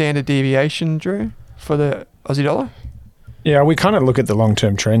say, standard deviation, Drew, for the Aussie dollar? Yeah, we kind of look at the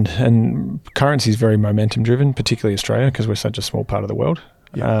long-term trend, and currency is very momentum-driven, particularly Australia, because we're such a small part of the world.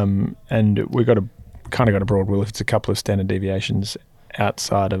 Yeah. And we've got a broad rule. If it's a couple of standard deviations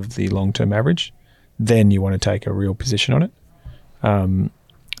outside of the long-term average, then you want to take a real position on it.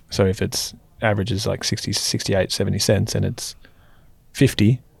 So if it's average is like 60, 68, 70 cents and it's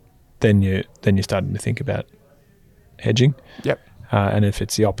 50, then you're starting to think about hedging. Yep. And if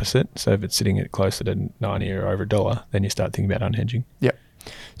it's the opposite, so if it's sitting at closer to 90 or over $1, then you start thinking about unhedging. Yep.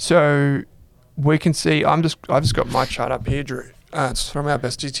 So we can see, I've just got my chart up here, Drew. It's from our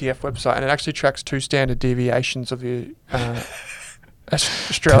best ETF website, and it actually tracks 2 standard deviations of the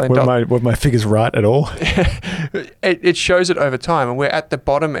Australian dollar. Were my figures right at all? It shows it over time, and we're at the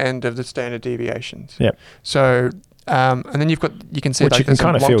bottom end of the standard deviations. Yep. So, and then you can see which you can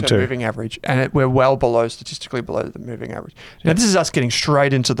kind of feel too. Moving average, and we're well statistically below the moving average. Now, this is us getting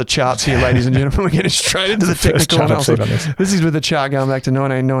straight into the charts here, ladies and gentlemen. We're getting straight into the technical analysis. This is with the chart going back to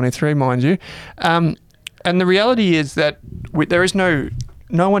 1993, mind you. And the reality is that there is no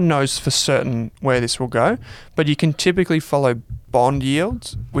one knows for certain where this will go, but you can typically follow bond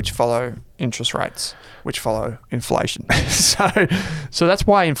yields, which follow interest rates, which follow inflation. So that's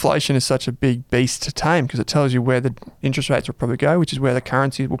why inflation is such a big beast to tame, because it tells you where the interest rates will probably go, which is where the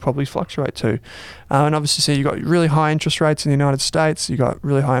currency will probably fluctuate to. And obviously, so you've got really high interest rates in the United States, you've got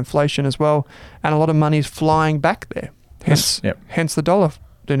really high inflation as well, and a lot of money is flying back there. Hence the dollar,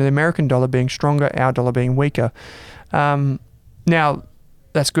 the American dollar being stronger, our dollar being weaker. Now,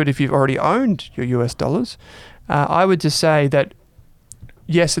 that's good if you've already owned your US dollars. I would just say that,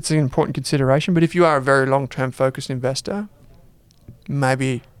 yes, it's an important consideration, but if you are a very long-term focused investor,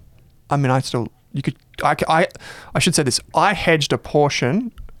 maybe, I should say this, I hedged a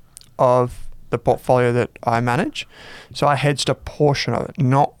portion of the portfolio that I manage. So I hedged a portion of it,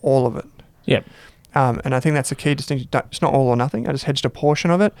 not all of it. Yep. And I think that's a key distinction. It's not all or nothing. I just hedged a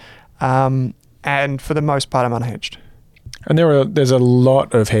portion of it. And for the most part, I'm unhedged. And there's a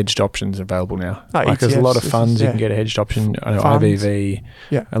lot of hedged options available now. There's a lot of funds you can get a hedged option. I know IBV,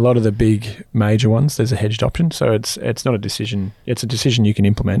 a lot of the big major ones, there's a hedged option. So it's not a decision. It's a decision you can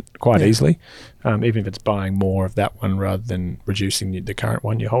implement quite easily, even if it's buying more of that one rather than reducing the current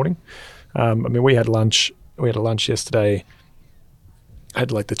one you're holding. We had lunch. We had a lunch yesterday. I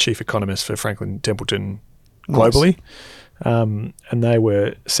had like the chief economist for Franklin Templeton globally. Nice. And they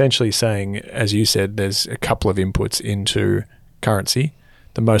were essentially saying, as you said, there's a couple of inputs into currency.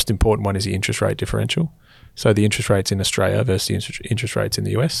 The most important one is the interest rate differential. So the interest rates in Australia versus the interest rates in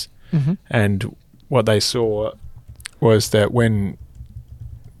the US. Mm-hmm. And what they saw was that when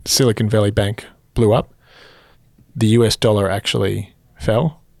Silicon Valley Bank blew up, the US dollar actually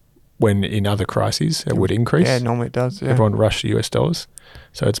fell, when in other crises it would increase. Yeah, normally it does. Yeah. Everyone rushed to US dollars.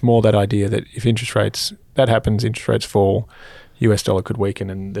 So it's more that idea that if interest rates fall, US dollar could weaken.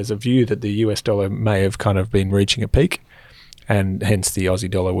 And there's a view that the US dollar may have kind of been reaching a peak, and hence the Aussie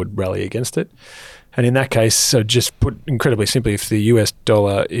dollar would rally against it. And in that case, so just put incredibly simply, if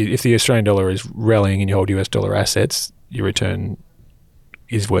the Australian dollar is rallying and you hold US dollar assets, your return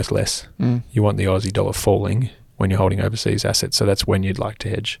is worth less. Mm. You want the Aussie dollar falling when you're holding overseas assets. So that's when you'd like to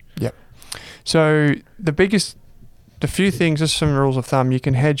hedge. Yep. So the few things, just some rules of thumb, you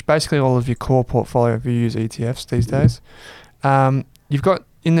can hedge basically all of your core portfolio if you use ETFs these days. You've got,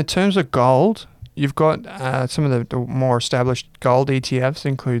 in the terms of gold, you've got some of the more established gold ETFs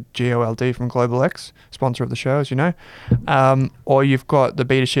include GOLD from Global X, sponsor of the show, as you know. Or you've got the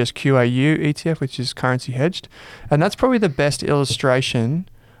BetaShares QAU ETF, which is currency hedged. And that's probably the best illustration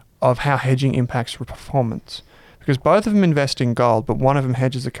of how hedging impacts performance. Because both of them invest in gold, but one of them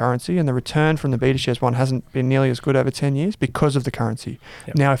hedges the currency, and the return from the BetaShares one hasn't been nearly as good over 10 years because of the currency.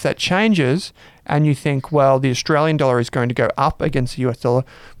 Yep. Now, if that changes and you think, well, the Australian dollar is going to go up against the US dollar,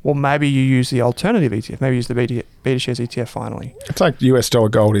 well, maybe you use the alternative ETF. Maybe use the BetaShares ETF finally. It's like US dollar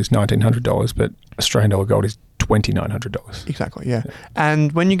gold is $1,900, but Australian dollar gold is $2,900. Exactly, yeah.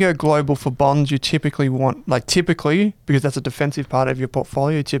 And when you go global for bonds, you typically want, because that's a defensive part of your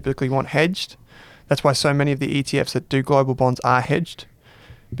portfolio, you typically want hedged. That's why so many of the ETFs that do global bonds are hedged,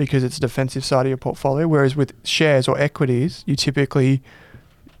 because it's a defensive side of your portfolio. Whereas with shares or equities, you typically,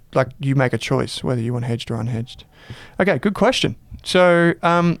 you make a choice whether you want hedged or unhedged. Okay, good question. So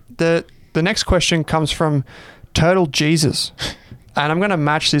the next question comes from Turtle Jesus. And I'm going to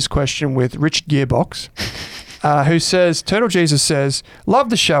match this question with Rich Gearbox. who says, Turtle Jesus says, love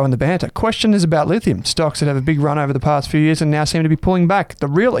the show and the banter. Question is about lithium. Stocks that have a big run over the past few years and now seem to be pulling back. The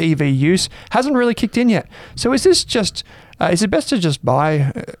real EV use hasn't really kicked in yet. So is this just, is it best to just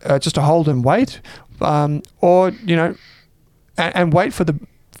buy, just to hold and wait? Or, and wait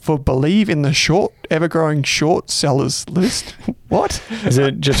for believe in the ever-growing short sellers list? What? Is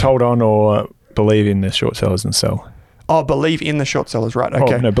it just hold on or believe in the short sellers and sell? Oh, believe in the short sellers, right.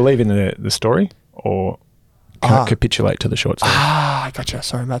 Okay. Oh, no, believe in the story or capitulate to the short sellers. I gotcha.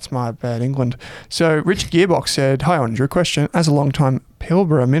 Sorry, that's my bad England. So Rich Gearbox said, hi, Andrew. Question. As a long-time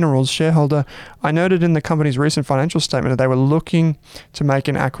Pilbara Minerals shareholder, I noted in the company's recent financial statement that they were looking to make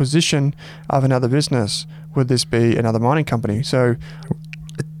an acquisition of another business. Would this be another mining company? So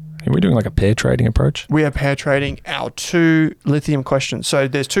are we doing like a pair trading approach? we are pair trading our 2 lithium questions. So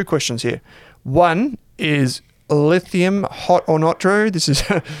there's 2 questions here. One is lithium hot or not, Drew? This is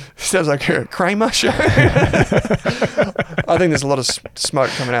sounds like a Kramer show. I think there's a lot of smoke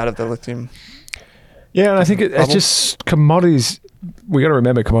coming out of the lithium. Yeah, and I think it's just commodities. We got to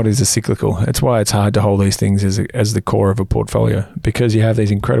remember commodities are cyclical. That's why it's hard to hold these things as the core of a portfolio, because you have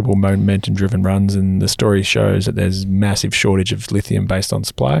these incredible momentum-driven runs, and the story shows that there's massive shortage of lithium based on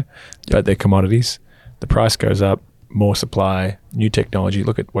supply, but they're commodities. The price goes up, more supply, new technology.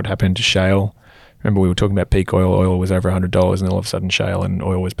 Look at what happened to shale. Remember we were talking about peak oil. Oil was over $100 and all of a sudden shale and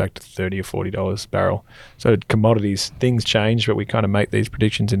oil was back to $30 or $40 a barrel. So commodities, things change, but we kind of make these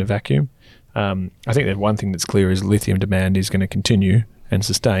predictions in a vacuum. I think that one thing that's clear is lithium demand is going to continue and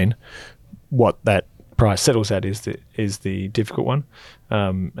sustain. What that price settles at is the difficult one.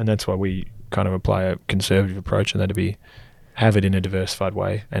 And that's why we kind of apply a conservative approach, and that to be have it in a diversified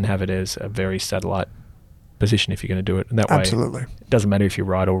way and have it as a very satellite position if you're going to do it. And that way, absolutely, it doesn't matter if you're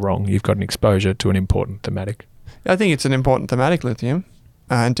right or wrong. You've got an exposure to an important thematic. I think it's an important thematic, lithium,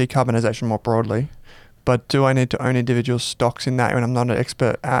 and decarbonisation more broadly. But do I need to own individual stocks in that when I'm not an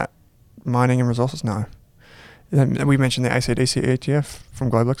expert at mining and resources? No. We mentioned the ACDC ETF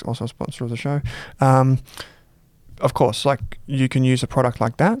from Globalex, also a sponsor of the show. Of course, like you can use a product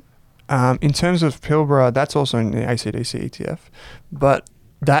like that. In terms of Pilbara, that's also in the ACDC ETF, but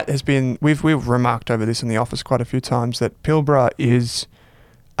that has been, we've remarked over this in the office quite a few times, that Pilbara is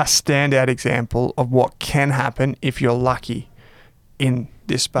a standout example of what can happen if you're lucky in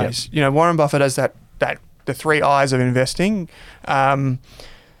this space. Yep. Warren Buffett has that the 3 I's of investing.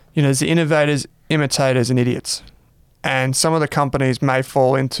 There's the innovators, imitators, and idiots. And some of the companies may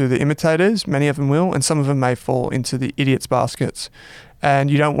fall into the imitators, many of them will, and some of them may fall into the idiots baskets. And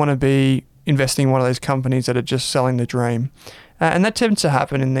you don't want to be investing in one of those companies that are just selling the dream. And that tends to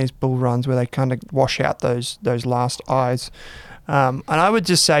happen in these bull runs where they kind of wash out those last I's. And I would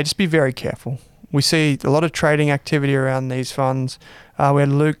just say, just be very careful. We see a lot of trading activity around these funds. We had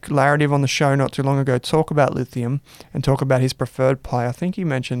Luke Larrative on the show not too long ago talk about lithium and talk about his preferred play. I think he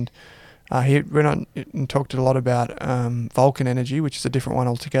mentioned, he went on and talked a lot about Vulcan Energy, which is a different one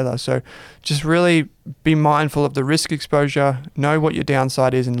altogether. So just really be mindful of the risk exposure, know what your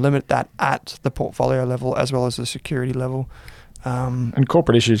downside is, and limit that at the portfolio level as well as the security level. And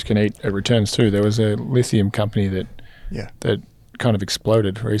corporate issues can eat at returns too. There was a lithium company that kind of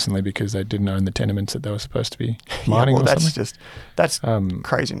exploded recently because they didn't own the tenements that they were supposed to be mining. That's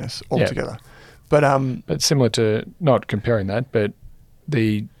craziness altogether. Yeah. But similar to, not comparing that, but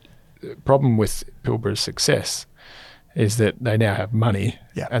the problem with Pilbara's success is that they now have money,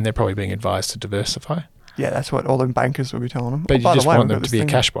 and they're probably being advised to diversify. Yeah, that's what all the bankers will be telling them. But you just want them to be a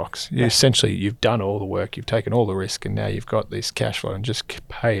cash box. Essentially, you've done all the work, you've taken all the risk, and now you've got this cash flow, and just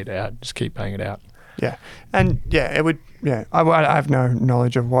pay it out. Just keep paying it out. Yeah, and it would. Yeah, I have no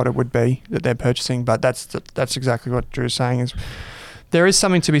knowledge of what it would be that they're purchasing, but that's exactly what Drew's saying. Is there is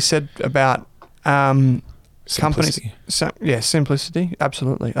something to be said about simplicity. Companies. Simplicity.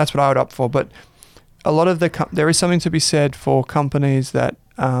 Absolutely, that's what I would opt for. But a lot of there is something to be said for companies that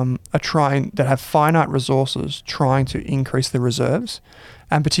that have finite resources, trying to increase their reserves,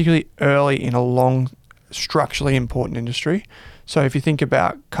 and particularly early in a long, structurally important industry. So if you think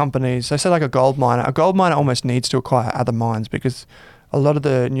about companies, they say like a gold miner almost needs to acquire other mines because a lot of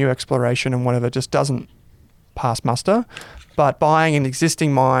the new exploration and whatever just doesn't pass muster. But buying an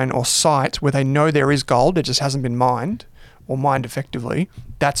existing mine or site where they know there is gold, it just hasn't been mined or mined effectively,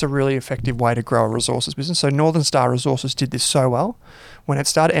 that's a really effective way to grow a resources business. So Northern Star Resources did this so well. When it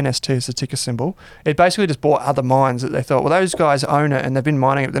started NST as the ticker symbol, it basically just bought other mines that they thought, well, those guys own it and they've been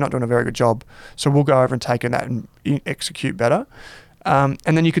mining it, but they're not doing a very good job. So we'll go over and take that and execute better. And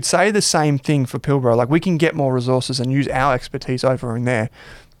then you could say the same thing for Pilbara. Like we can get more resources and use our expertise over in there,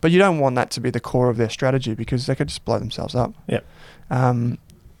 but you don't want that to be the core of their strategy because they could just blow themselves up. Yeah.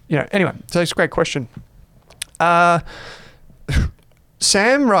 Anyway, so it's a great question.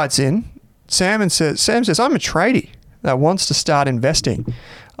 Sam writes in. Sam says, I'm a tradie that wants to start investing.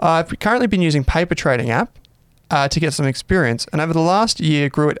 I've currently been using paper trading app to get some experience, and over the last year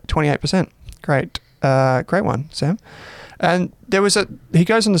grew at 28%. Great one, Sam. And he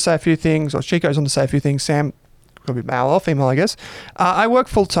goes on to say a few things, or she goes on to say a few things. Sam, could be male or female, I guess. I work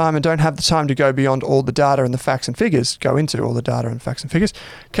full time and don't have the time to go beyond all the data and the facts and figures. Go into all the data and facts and figures.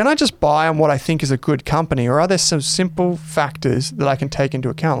 Can I just buy on what I think is a good company, or are there some simple factors that I can take into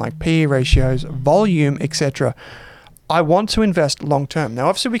account, like PE ratios, volume, etc.? I want to invest long term. Now,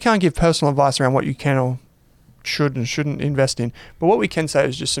 obviously, we can't give personal advice around what you can or should and shouldn't invest in, but what we can say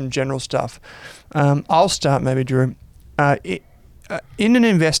is just some general stuff. I'll start maybe, Drew. In an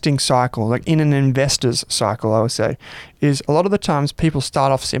investing cycle, like in an investor's cycle, I would say, is a lot of the times people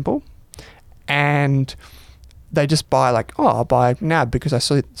start off simple and they just buy I'll buy NAB because I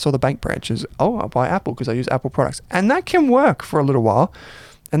saw the bank branches. Oh, I'll buy Apple because I use Apple products. And that can work for a little while.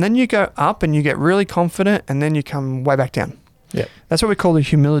 And then you go up and you get really confident and then you come way back down. Yeah. That's what we call the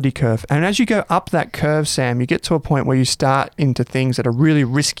humility curve. And as you go up that curve, Sam, you get to a point where you start into things that are really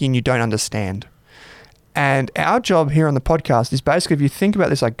risky and you don't understand. And our job here on the podcast is basically, if you think about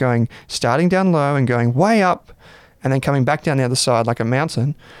this, like starting down low and going way up and then coming back down the other side like a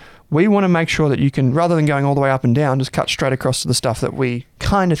mountain, we want to make sure that you can, rather than going all the way up and down, just cut straight across to the stuff that we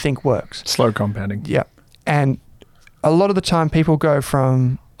kind of think works. Slow compounding. Yeah. And a lot of the time people go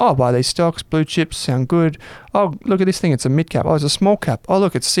from, oh, buy these stocks, blue chips sound good. Oh, look at this thing, it's a mid cap. Oh, it's a small cap. Oh,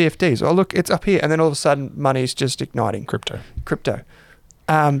 look, it's CFDs. Oh, look, it's up here. And then all of a sudden money's just igniting. Crypto.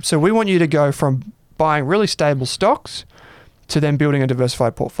 So we want you to go from buying really stable stocks to then building a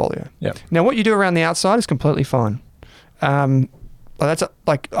diversified portfolio. Yeah. Now, what you do around the outside is completely fine. I'm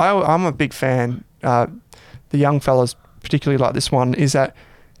a big fan. The young fellas particularly like this one, is that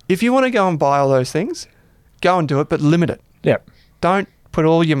if you want to go and buy all those things, go and do it, but limit it. Yeah. Don't put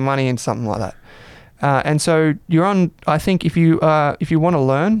all your money in something like that. And so you're on, I think if you want to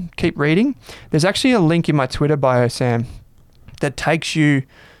learn, keep reading. There's actually a link in my Twitter bio, Sam, that takes you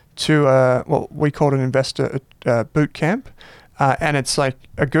to what we call an investor boot camp. And it's like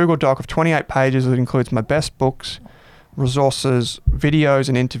a Google Doc of 28 pages that includes my best books, resources, videos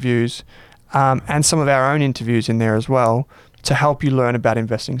and interviews, and some of our own interviews in there as well to help you learn about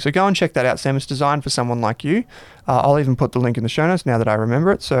investing. So go and check that out, Sam. It's designed for someone like you. I'll even put the link in the show notes now that I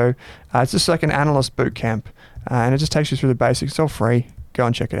remember it. So it's just like an analyst boot camp, and it just takes you through the basics. It's all free. Go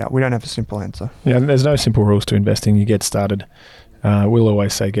and check it out. We don't have a simple answer. Yeah, there's no simple rules to investing. You get started. We'll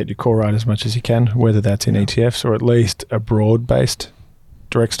always say get your core right as much as you can, whether that's in ETFs or at least a broad-based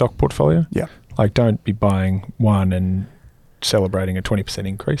direct stock portfolio. Yeah. Like, don't be buying one and celebrating a 20%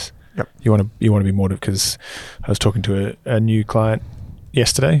 increase. Yep. You want to be more, because I was talking to a new client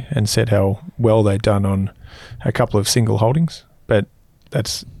yesterday and said how well they'd done on a couple of single holdings, but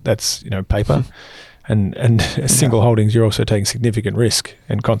that's paper. And single holdings, you're also taking significant risk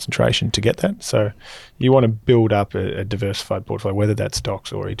and concentration to get that. So you want to build up a diversified portfolio, whether that's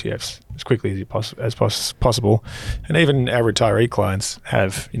stocks or ETFs, as quickly as possible. And even our retiree clients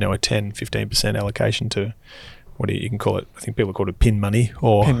have, a 10-15% allocation to what you can call it. I think people call it pin money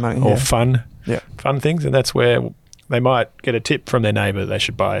or fun things. And that's where they might get a tip from their neighbour they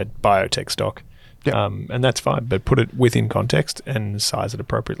should buy a biotech stock. Yep. And that's fine, but put it within context and size it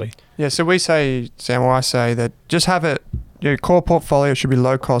appropriately. Yeah, so we say, Sam, or I say that just have it, your core portfolio should be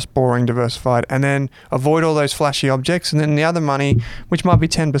low cost, boring, diversified, and then avoid all those flashy objects. And then the other money, which might be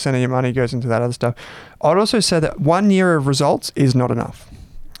 10% of your money, goes into that other stuff. I'd also say that 1 year of results is not enough.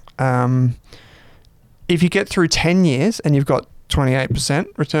 If you get through 10 years and you've got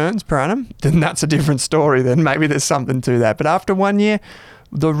 28% returns per annum, then that's a different story. Then maybe there's something to that. But after 1 year,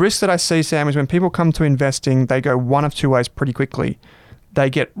 the risk that I see, Sam, is when people come to investing, they go one of two ways pretty quickly. They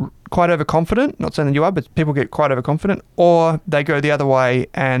get quite overconfident, not saying that you are, but people get quite overconfident, or they go the other way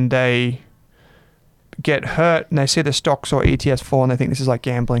and they get hurt and they see their stocks or ETFs fall and they think this is like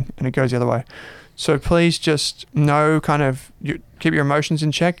gambling, and it goes the other way. So please just keep your emotions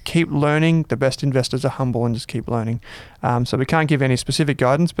in check, keep learning. The best investors are humble and just keep learning. So we can't give any specific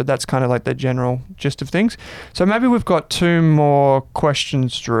guidance, but that's kind of like the general gist of things. So maybe we've got two more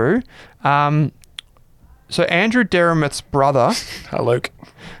questions, Drew. So Andrew Deremyth's brother. Hi, Luke.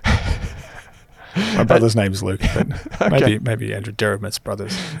 My brother's name's Luke, but okay. maybe Andrew Deremyth's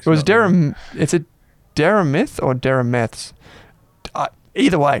brother's. It was It's a Deremyth or Deremyths?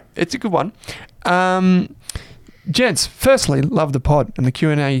 Either way, it's a good one. Gents, firstly, love the pod, and the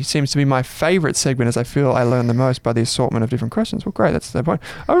Q&A seems to be my favourite segment as I feel I learn the most by the assortment of different questions. Well, great, that's the point.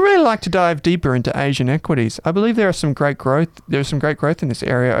 I would really like to dive deeper into Asian equities. I believe there is some great growth in this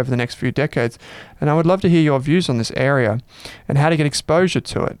area over the next few decades, and I would love to hear your views on this area and how to get exposure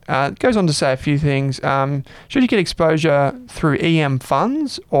to it. It goes on to say a few things. Should you get exposure through EM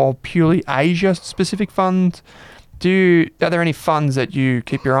funds or purely Asia-specific funds? Are there any funds that you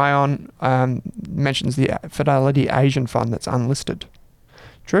keep your eye on? Mentions the Fidelity Asian Fund that's unlisted.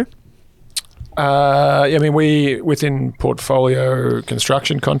 True? I mean, we within portfolio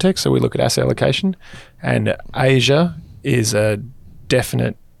construction context, so we look at asset allocation, and Asia is a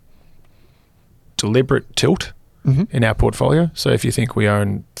definite, deliberate tilt in our portfolio. So if you think we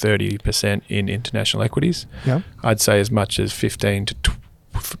own 30% in international equities, I'd say as much as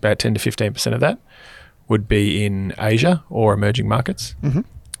about 10 to 15% of that would be in Asia or emerging markets.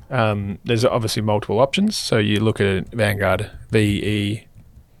 There's obviously multiple options. So you look at Vanguard VEM.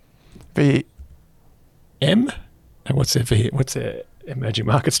 And what's their emerging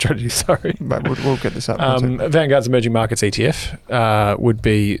market strategy? Sorry. But we'll get this up. Vanguard's emerging markets ETF would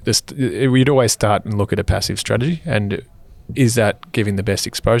be this. We'd always start and look at a passive strategy. And is that giving the best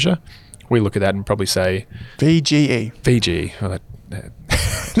exposure? We look at that and probably say VGE. Well,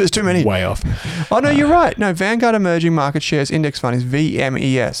 there's too many. Way off. Oh, no, you're right. No, Vanguard Emerging Market Shares Index Fund is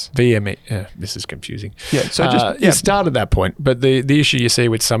VMES. This is confusing. Yeah, so you start at that point. But the issue you see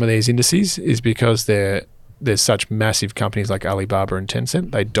with some of these indices is because there's such massive companies like Alibaba and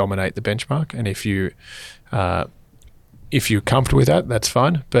Tencent, they dominate the benchmark. And if you're comfortable with that, that's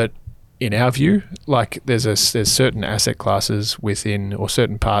fine. But in our view, like there's certain asset classes within or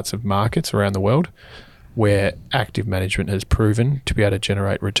certain parts of markets around the world where active management has proven to be able to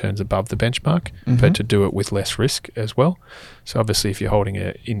generate returns above the benchmark, but to do it with less risk as well. So obviously if you're holding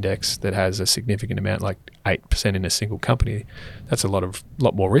an index that has a significant amount, like 8% in a single company, that's a lot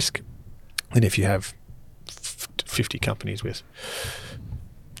more risk than if you have 50 companies with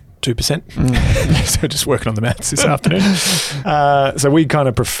 2%. So just working on the maths this afternoon. So we kind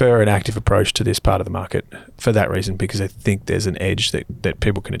of prefer an active approach to this part of the market for that reason, because I think there's an edge that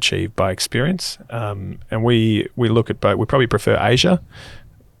people can achieve by experience. And we look at both. We probably prefer Asia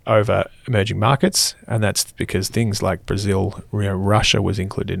over emerging markets, and that's because things like Brazil, Russia was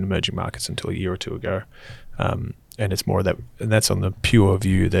included in emerging markets until a year or two ago. And it's more of that, and that's on the pure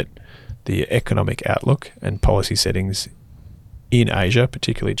view that the economic outlook and policy settings in Asia,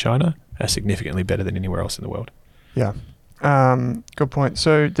 particularly China, are significantly better than anywhere else in the world. Yeah. Good point.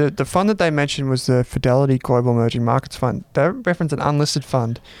 So the fund that they mentioned was the Fidelity Global Emerging Markets Fund. They reference an unlisted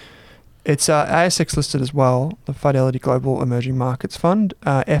fund. It's ASX listed as well, the Fidelity Global Emerging Markets Fund,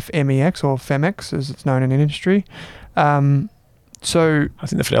 FMEX or FEMEX as it's known in industry. So I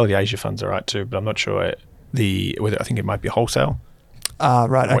think the Fidelity Asia fund's all right too, but I'm not sure whether I think it might be wholesale.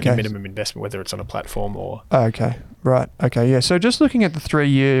 Right, okay. Your minimum investment, whether it's on a platform or... Okay, right, okay, yeah. So just looking at the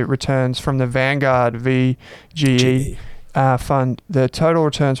 3-year returns from the Vanguard VGE fund, the total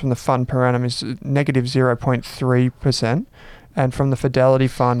returns from the fund per annum is negative 0.3%, and from the Fidelity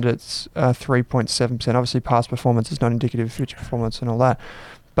fund, it's 3.7%. Obviously, past performance is not indicative of future performance and all that,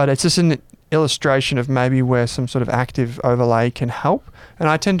 but it's just an illustration of maybe where some sort of active overlay can help. And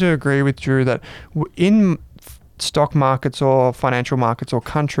I tend to agree with Drew that in stock markets or financial markets or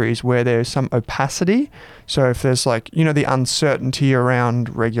countries where there's some opacity. So if there's the uncertainty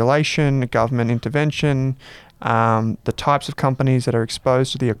around regulation, government intervention, the types of companies that are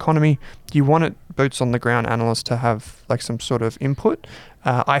exposed to the economy, you want boots on the ground analysts to have some sort of input,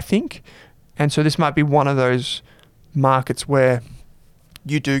 I think. And so this might be one of those markets where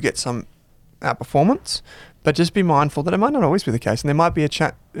you do get some outperformance, but just be mindful that it might not always be the case. And there might be it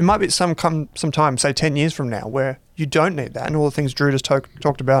might be some time, say 10 years from now, where you don't need that. And all the things Drew just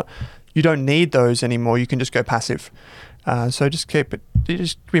talked about, you don't need those anymore. You can just go passive. So just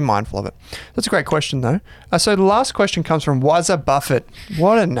be mindful of it. That's a great question though. So the last question comes from Wazza Buffett.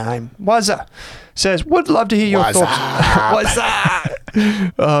 What a name. Wazza says, would love to hear your thoughts. Wazza!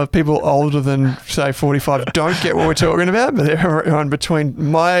 People older than say 45 don't get what we're talking about, but everyone between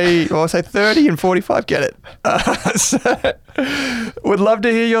say 30 and 45 get it. So would love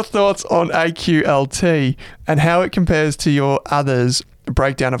to hear your thoughts on AQLT and how it compares to your others.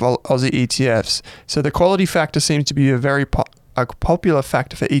 Breakdown of Aussie ETFs. So the quality factor seems to be a very popular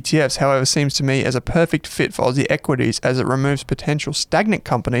factor for ETFs, however, seems to me as a perfect fit for Aussie equities as it removes potential stagnant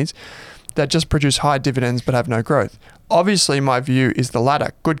companies that just produce high dividends but have no growth. Obviously, my view is the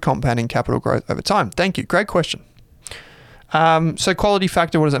latter, good compounding capital growth over time. Thank you. Great question. So quality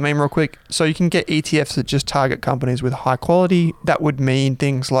factor, what does that mean real quick? So you can get ETFs that just target companies with high quality. That would mean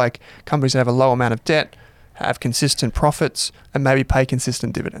things like companies that have a low amount of debt, have consistent profits, and maybe pay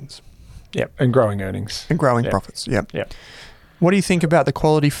consistent dividends. Yep, and growing earnings. And growing profits, Yep. What do you think about the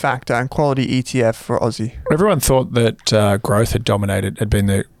quality factor and quality ETF for Aussie? Everyone thought that growth had been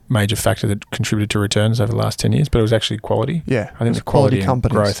the major factor that contributed to returns over the last 10 years, but it was actually quality. Yeah, I think the quality and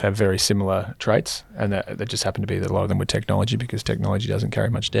companies. growth have very similar traits, and that just happen to be that a lot of them were technology, because technology doesn't carry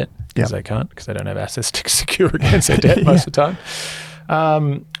much debt, because they don't have assets to secure against their debt most of the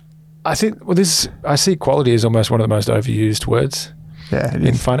time. I see quality as almost one of the most overused words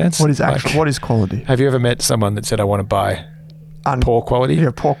in finance. What is quality? Have you ever met someone that said, I want to buy poor quality?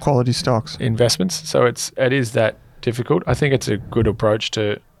 Yeah, poor quality stocks. Investments. So it is that difficult. I think it's a good approach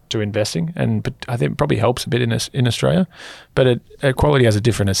to investing, but I think it probably helps a bit in Australia. But quality has a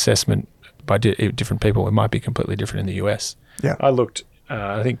different assessment by different people. It might be completely different in the US. Yeah. I looked,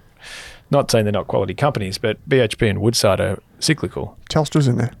 I think, not saying they're not quality companies, but BHP and Woodside are cyclical. Telstra's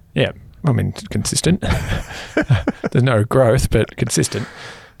in there. Yeah. I mean, consistent. There's no growth, but consistent.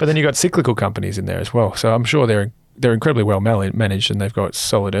 But then you've got cyclical companies in there as well. So I'm sure they're incredibly well managed and they've got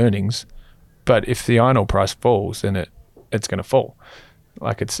solid earnings. But if the iron ore price falls, then it's going to fall.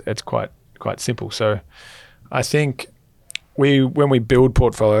 Like it's quite simple. So I think when we build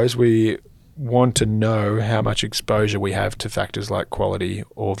portfolios, we want to know how much exposure we have to factors like quality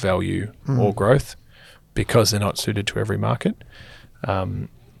or value or growth, because they're not suited to every market.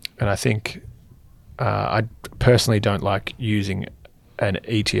 And I think I personally don't like using an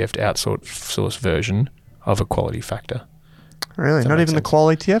ETF outsourced version of a quality factor. Really? Not even the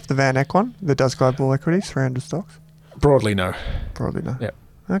quality ETF, the Van Eck one that does global equities, 300 stocks? Broadly, no. Yeah.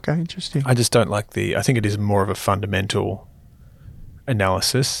 Okay, interesting. I just don't like I think it is more of a fundamental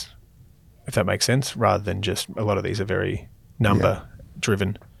analysis, if that makes sense, rather than just a lot of these are very number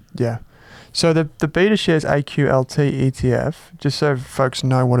driven. Yeah. So the BetaShares AQLT ETF, just so folks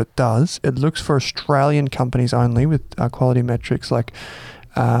know what it does, it looks for Australian companies only with quality metrics like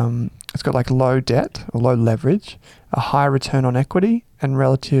it's got like low debt or low leverage, a high return on equity, and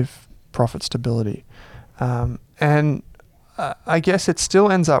relative profit stability. And I guess it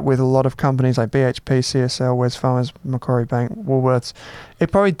still ends up with a lot of companies like BHP, CSL, Wesfarmers, Macquarie Bank, Woolworths.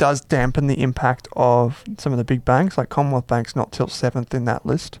 It probably does dampen the impact of some of the big banks, like Commonwealth Bank's not till 7th in that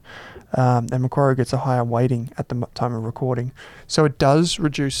list. And Macquarie gets a higher weighting at the time of recording. So it does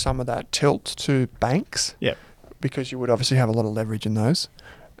reduce some of that tilt to banks. Yeah. Because you would obviously have a lot of leverage in those.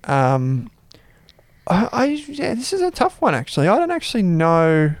 This is a tough one actually. I don't actually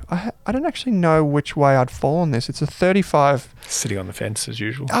know. I don't actually know which way I'd fall on this. It's a 35. Sitting on the fence as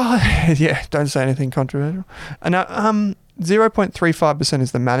usual. Oh yeah, don't say anything controversial. And 0.35%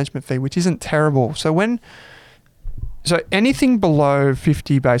 is the management fee, which isn't terrible. So anything below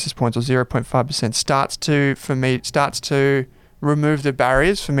 50 basis points or 0.5% starts to remove the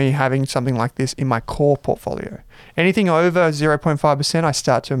barriers for me having something like this in my core portfolio. Anything over 0.5%, I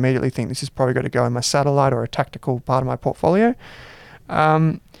start to immediately think this is probably going to go in my satellite or a tactical part of my portfolio.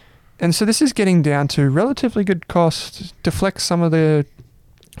 And so this is getting down to relatively good cost, deflects some of the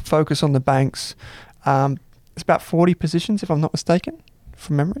focus on the banks. It's about 40 positions, if I'm not mistaken,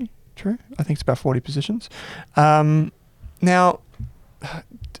 from memory. True? I think it's about 40 positions. Now,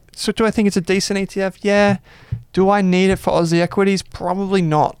 so do I think it's a decent ETF? Yeah. Do I need it for Aussie equities? Probably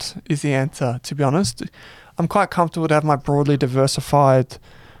not, is the answer, to be honest. I'm quite comfortable to have my broadly diversified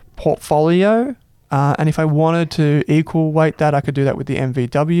portfolio. And if I wanted to equal weight that, I could do that with the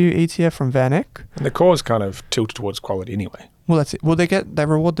MVW ETF from Van Eck. And the core's kind of tilted towards quality anyway. Well, that's it. Well, they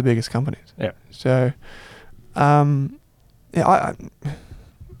reward the biggest companies. Yeah. So, I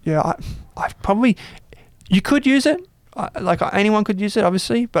probably, you could use it. Like anyone could use it,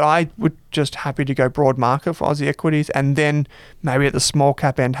 obviously, but I would just happy to go broad market for Aussie equities, and then maybe at the small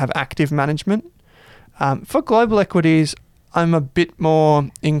cap end have active management. For global equities, I'm a bit more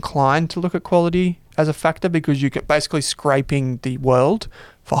inclined to look at quality as a factor, because you're basically scraping the world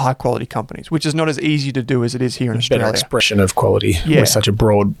for high quality companies, which is not as easy to do as it is here in Australia. Better expression of quality with such a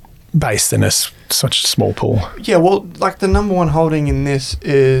broad base than such a small pool. Yeah, well, like the number one holding in this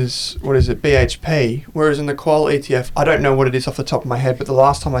is, BHP, whereas in the Qual ETF, I don't know what it is off the top of my head, but the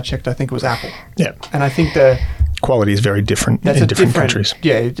last time I checked, I think it was Apple. Yeah. And I think the quality is very different in different countries.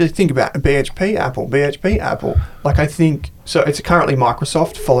 Yeah, just think about BHP, Apple. Like I think, so it's currently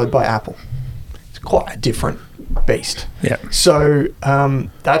Microsoft followed by Apple. It's quite a different beast. Yeah. So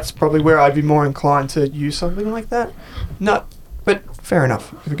that's probably where I'd be more inclined to use something like that. But fair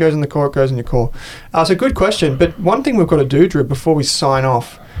enough. If it goes in the core, it goes in your core. It's a good question. But one thing we've got to do, Drew, before we sign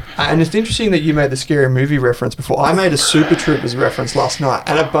off, and it's interesting that you made the Scary Movie reference before. I made a Super Troopers reference last night,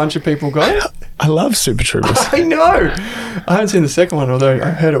 and a bunch of people got it. I love Super Troopers. I know. I haven't seen the second one, although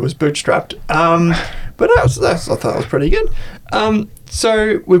I heard it was bootstrapped. But But I thought that was pretty good.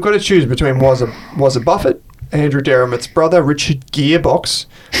 So we've got to choose between was a Buffett, Andrew Deremyth's brother, Richard Gearbox,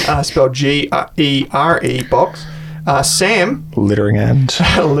 spelled G-E-R-E box, Sam, littering and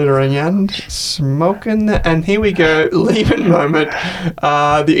smoking, and here we go, Lehman moment,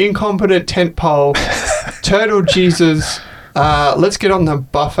 the incompetent tent pole, Turtle Jesus, let's get on the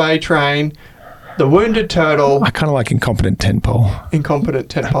buffet train, the wounded turtle. I kind of like incompetent tent pole. Incompetent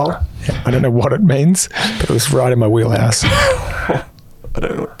tent pole. Yeah, I don't know what it means, but it was right in my wheelhouse. I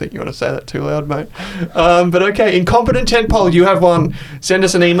don't think you want to say that too loud, mate. But okay, incompetent tent pole, you have one. Send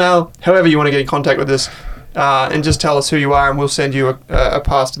us an email, however you want to get in contact with us. And just tell us who you are, and we'll send you a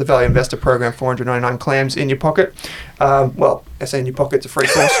pass to the Value Investor Program, 499 clams in your pocket. Well, I say in your pocket, it's a free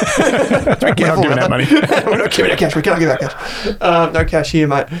course. We're not giving out money. We're not giving out cash. We can't give out cash. No cash here,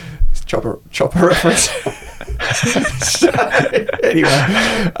 mate. It's chopper reference. So,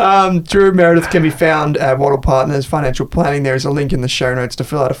 anyway, Drew Meredith can be found at Wattle Partners Financial Planning. There is a link in the show notes to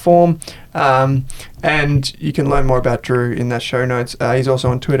fill out a form. And you can learn more about Drew in that show notes. He's also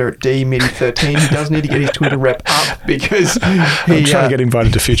on Twitter at DMitty13. He does need to get his Twitter rep up because I'm trying to get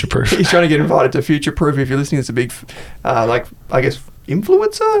invited to Future Proof. He's trying to get invited to Future Proof. If you're listening, it's a big,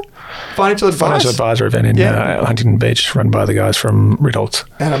 influencer? Financial advisor event in Huntington Beach, run by the guys from Ritholtz.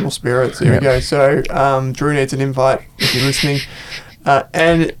 Animal Spirits. There we go. So Drew needs an invite if you're listening.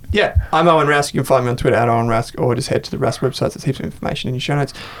 And yeah, I'm Owen Rask. You can find me on Twitter at Owen Rask, or just head to the Rask website. There's heaps of information in your show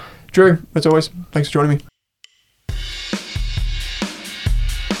notes. Drew, as always, thanks for joining me.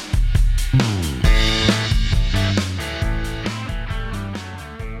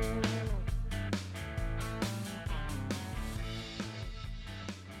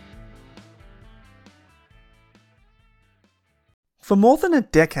 For more than a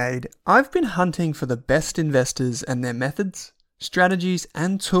decade, I've been hunting for the best investors and their methods, strategies,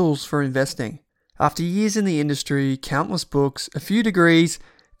 and tools for investing. After years in the industry, countless books, a few degrees,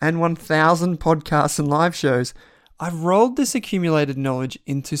 and 1,000 podcasts and live shows, I've rolled this accumulated knowledge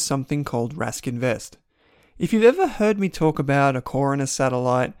into something called Rask Invest. If you've ever heard me talk about a core and a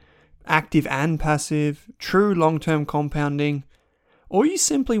satellite, active and passive, true long-term compounding, or you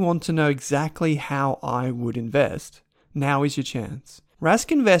simply want to know exactly how I would invest, now is your chance.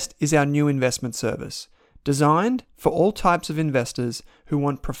 Rask Invest is our new investment service, designed for all types of investors who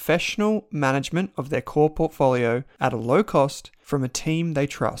want professional management of their core portfolio at a low cost from a team they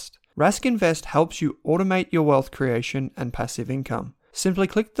trust. Rask Invest helps you automate your wealth creation and passive income. Simply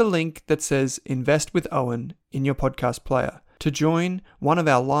click the link that says Invest with Owen in your podcast player to join one of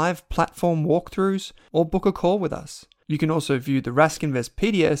our live platform walkthroughs or book a call with us. You can also view the Rask Invest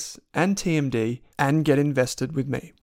PDS and TMD and get invested with me.